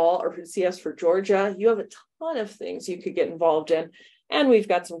for all, or CS for Georgia. You have a ton of things you could get involved in. And we've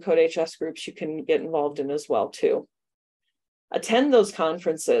got some CodeHS groups you can get involved in as well too. Attend those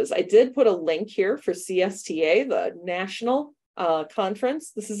conferences. I did put a link here for CSTA, the national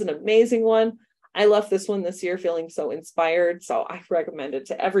conference. This is an amazing one. I left this one this year feeling so inspired, so I recommend it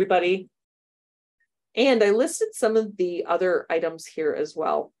to everybody. And I listed some of the other items here as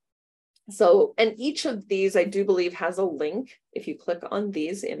well. So, and each of these I do believe has a link if you click on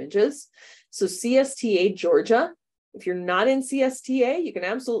these images. So CSTA Georgia, if you're not in CSTA, you can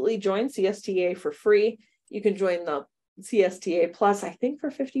absolutely join CSTA for free. You can join the CSTA Plus, I think,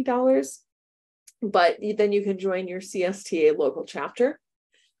 for $50, but then you can join your CSTA local chapter.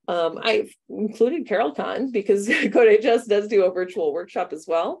 I've included CarolCon because CodeHS does do a virtual workshop as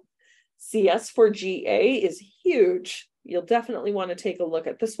well. CS for GA is huge. You'll definitely want to take a look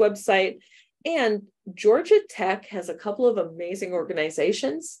at this website. And Georgia Tech has a couple of amazing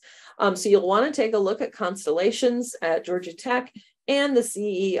organizations. So you'll want to take a look at Constellations at Georgia Tech and the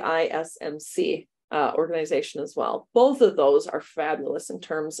CEISMC organization as well. Both of those are fabulous in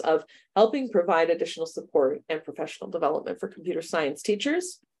terms of helping provide additional support and professional development for computer science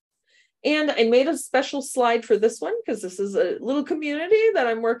teachers. And I made a special slide for this one because this is a little community that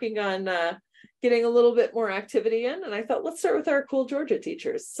I'm working on getting a little bit more activity in. And I thought, let's start with our cool Georgia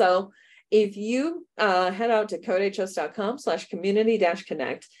teachers. So if you head out to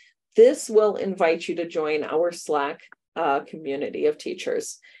codehs.com/community-connect, this will invite you to join our Slack community of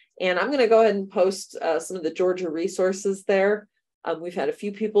teachers. And I'm going to go ahead and post some of the Georgia resources there. We've had a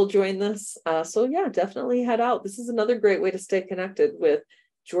few people join this. So yeah, definitely head out. This is another great way to stay connected with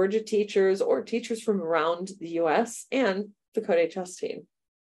Georgia teachers or teachers from around the US and the CodeHS team.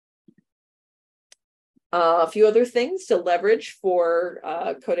 A few other things to leverage for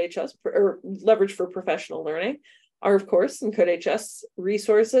CodeHS, or leverage for professional learning, are of course some CodeHS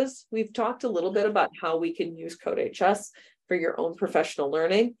resources. We've talked a little bit about how we can use CodeHS for your own professional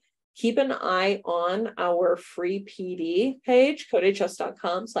learning. Keep an eye on our free PD page,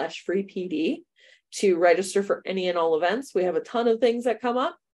 codehs.com/free PD, to register for any and all events. We have a ton of things that come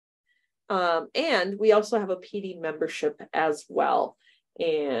up. And we also have a PD membership as well.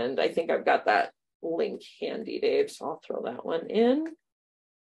 And I think I've got that link handy, Dave, so I'll throw that one in.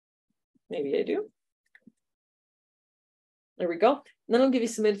 Maybe I do. There we go. And then I'll give you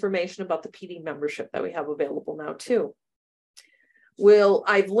some information about the PD membership that we have available now too.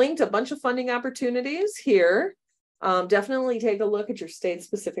 I've linked a bunch of funding opportunities here. Definitely take a look at your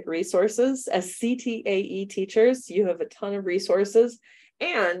state-specific resources. As CTAE teachers, you have a ton of resources,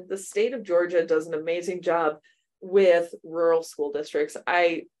 and the state of Georgia does an amazing job with rural school districts.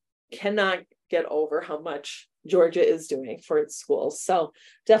 I cannot get over how much Georgia is doing for its schools. So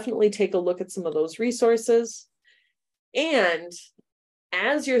definitely take a look at some of those resources. And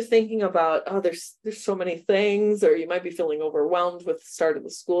as you're thinking about, oh, there's so many things, or you might be feeling overwhelmed with the start of the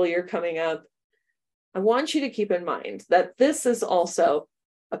school year coming up, I want you to keep in mind that this is also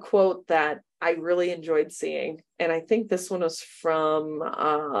a quote that I really enjoyed seeing. And I think this one was from,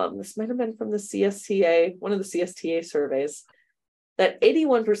 this might have been from the CSTA, one of the CSTA surveys, that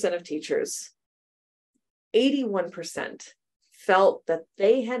 81% of teachers, 81% felt that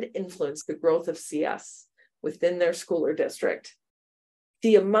they had influenced the growth of CS within their school or district.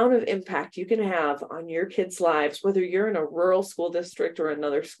 The amount of impact you can have on your kids' lives, whether you're in a rural school district or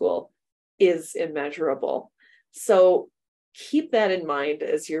another school, is immeasurable. So keep that in mind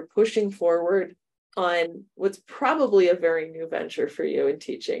as you're pushing forward on what's probably a very new venture for you in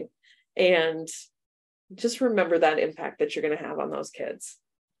teaching. And just remember that impact that you're going to have on those kids.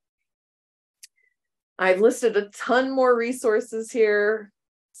 I've listed a ton more resources here,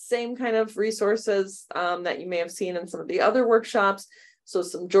 same kind of resources that you may have seen in some of the other workshops. So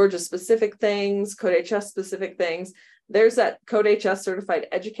some Georgia specific things, CodeHS specific things. There's that CodeHS certified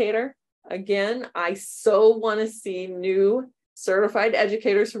educator. Again, I so want to see new certified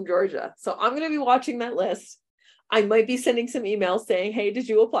educators from Georgia. So I'm going to be watching that list. I might be sending some emails saying, hey, did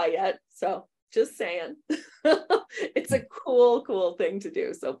you apply yet? So Just saying. It's a cool thing to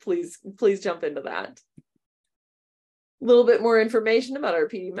do. So please jump into that. A little bit more information about our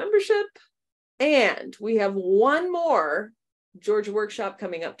PD membership. And we have one more Georgia workshop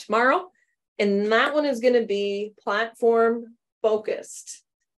coming up tomorrow. And that one is going to be platform focused.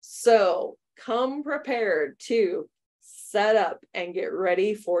 So come prepared to set up and get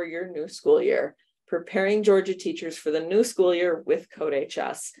ready for your new school year. Preparing Georgia teachers for the new school year with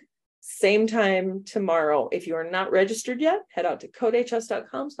CodeHS. Same time tomorrow. If you are not registered yet, head out to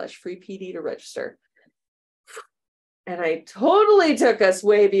codehs.com/freepd to register. And I totally took us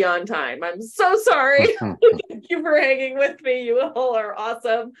way beyond time. I'm so sorry. Thank you for hanging with me. You all are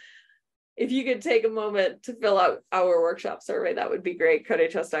awesome. If you could take a moment to fill out our workshop survey, that would be great.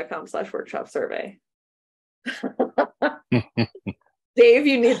 codehs.com/workshop survey. Dave,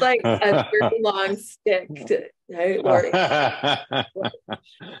 you need like a very long stick to, hey, Lori.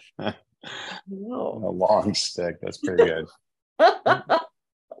 No. A long stick. That's pretty good.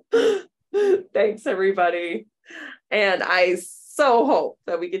 Thanks, everybody. And I so hope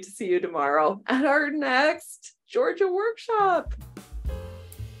that we get to see you tomorrow at our next Georgia workshop.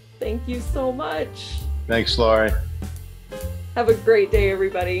 Thank you so much. Thanks, Lori. Have a great day,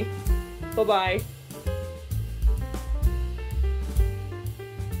 everybody. Bye-bye.